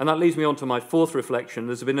 And that leads me on to my fourth reflection.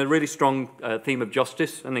 There's been a really strong theme of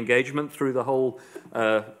justice and engagement through the whole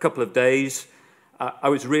couple of days. I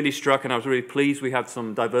was really struck, and I was really pleased we had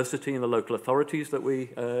some diversity in the local authorities that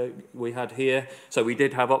we had here. So we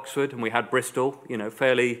did have Oxford and we had Bristol, you know,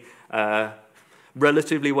 fairly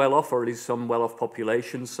relatively well off, or at least some well off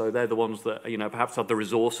populations. So they're the ones that, you know, perhaps have the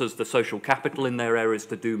resources, the social capital in their areas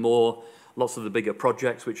to do more. Lots of the bigger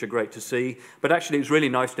projects, which are great to see. But actually, it was really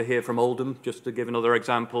nice to hear from Oldham, just to give another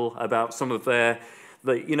example, about some of their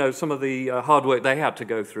some of the hard work they had to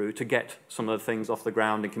go through to get some of the things off the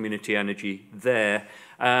ground in community energy there.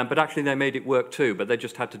 But actually they made it work too, but they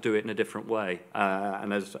just had to do it in a different way.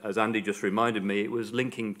 And as Andy just reminded me, it was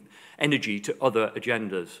linking energy to other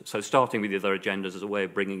agendas. So starting with the other agendas as a way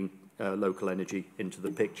of bringing local energy into the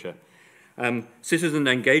picture. Citizen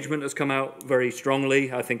engagement has come out very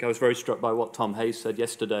strongly. I think I was very struck by what Tom Hayes said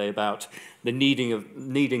yesterday about the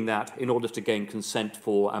needing that in order to gain consent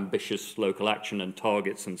for ambitious local action and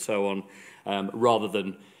targets and so on, rather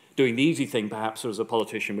than doing the easy thing perhaps as a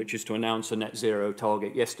politician, which is to announce a net zero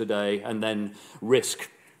target yesterday and then risk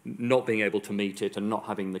not being able to meet it and not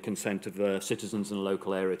having the consent of citizens in the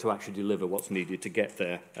local area to actually deliver what's needed to get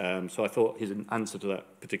there. So I thought his answer to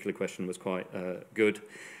that particular question was quite good.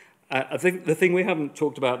 I think the thing we haven't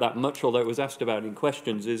talked about that much, although it was asked about in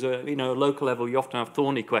questions, is, you know, at local level you often have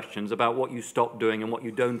thorny questions about what you stop doing and what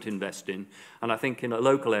you don't invest in. And I think in a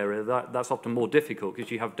local area that's often more difficult because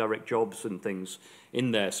you have direct jobs and things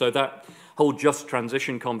in there. So that whole just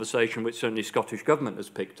transition conversation, which certainly Scottish Government has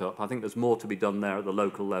picked up, I think there's more to be done there at the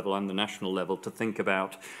local level and the national level to think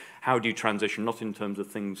about how do you transition, not in terms of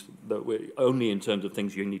things that only in terms of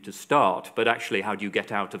things you need to start, but actually how do you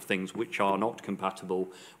get out of things which are not compatible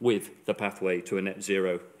with the pathway to a net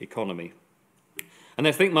zero economy. And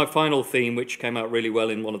I think my final theme, which came out really well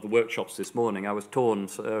in one of the workshops this morning, I was torn,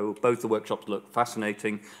 so both the workshops looked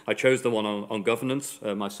fascinating. I chose the one on governance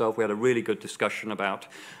myself. We had a really good discussion about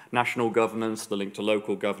national governance, the link to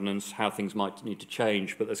local governance, how things might need to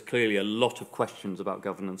change, but there's clearly a lot of questions about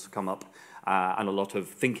governance come up and a lot of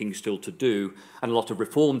thinking still to do and a lot of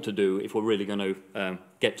reform to do if we're really going to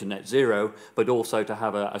get to net zero, but also to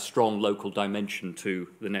have a strong local dimension to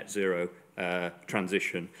the net zero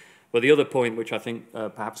transition. But the other point, which I think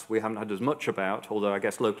perhaps we haven't had as much about, although I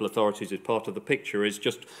guess local authorities is part of the picture, is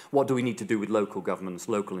just what do we need to do with local governments,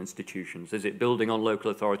 local institutions? Is it building on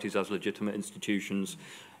local authorities as legitimate institutions?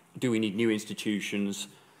 Do we need new institutions?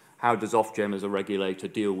 How does Ofgem as a regulator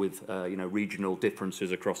deal with you know, regional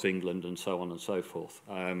differences across England and so on and so forth?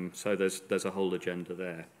 So there's a whole agenda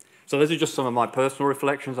there. So those are just some of my personal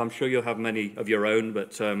reflections. I'm sure you'll have many of your own,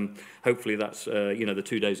 but hopefully that's you know, the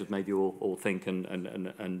 2 days have made you all think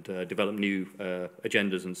and develop new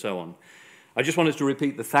agendas and so on. I just wanted to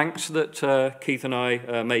repeat the thanks that Keith and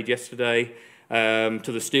I made yesterday to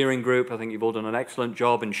the steering group. I think you've all done an excellent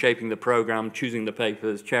job in shaping the programme, choosing the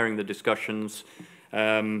papers, chairing the discussions.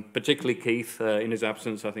 Particularly Keith, in his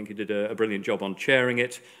absence, I think he did a brilliant job on chairing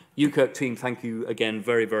it. UKERC team, thank you again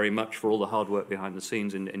very, very much for all the hard work behind the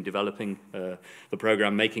scenes in developing the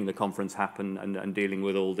programme, making the conference happen and dealing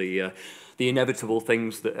with all the inevitable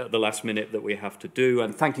things that at the last minute that we have to do.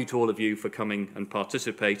 And thank you to all of you for coming and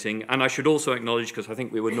participating. And I should also acknowledge, because I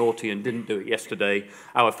think we were naughty and didn't do it yesterday,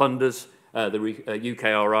 our funders, the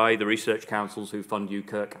UKRI, the research councils who fund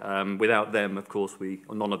UKERC. Without them, of course,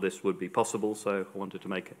 none of this would be possible, so I wanted to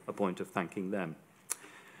make a point of thanking them.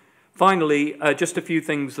 Finally, just a few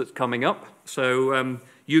things that's coming up. So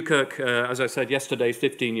UKERC, as I said yesterday, is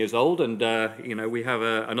 15 years old, and you know, we have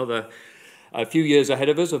another few years ahead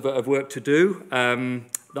of us of work to do.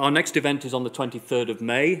 Our next event is on the 23rd of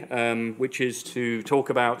May, which is to talk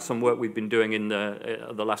about some work we've been doing in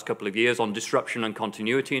the last couple of years on disruption and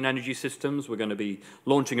continuity in energy systems. We're going to be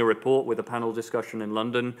launching a report with a panel discussion in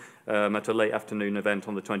London at a late afternoon event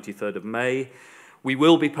on the 23rd of May. We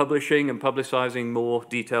will be publishing and publicising more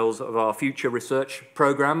details of our future research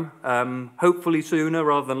programme, hopefully sooner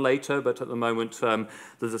rather than later, but at the moment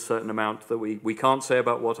there's a certain amount that we can't say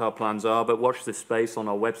about what our plans are, but watch this space on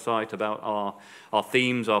our website about our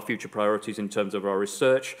themes, our future priorities in terms of our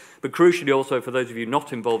research. But crucially also, for those of you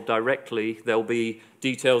not involved directly, there'll be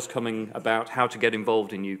details coming about how to get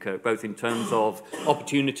involved in UKERC, both in terms of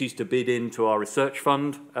opportunities to bid into our research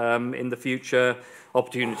fund in the future,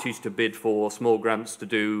 opportunities to bid for small grants to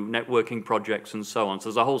do networking projects and so on. So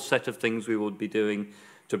there's a whole set of things we will be doing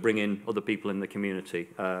to bring in other people in the community.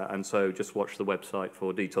 And so just watch the website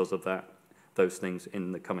for details of those things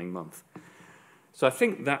in the coming month. So I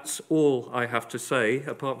think that's all I have to say,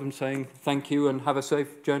 apart from saying thank you and have a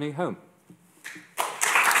safe journey home.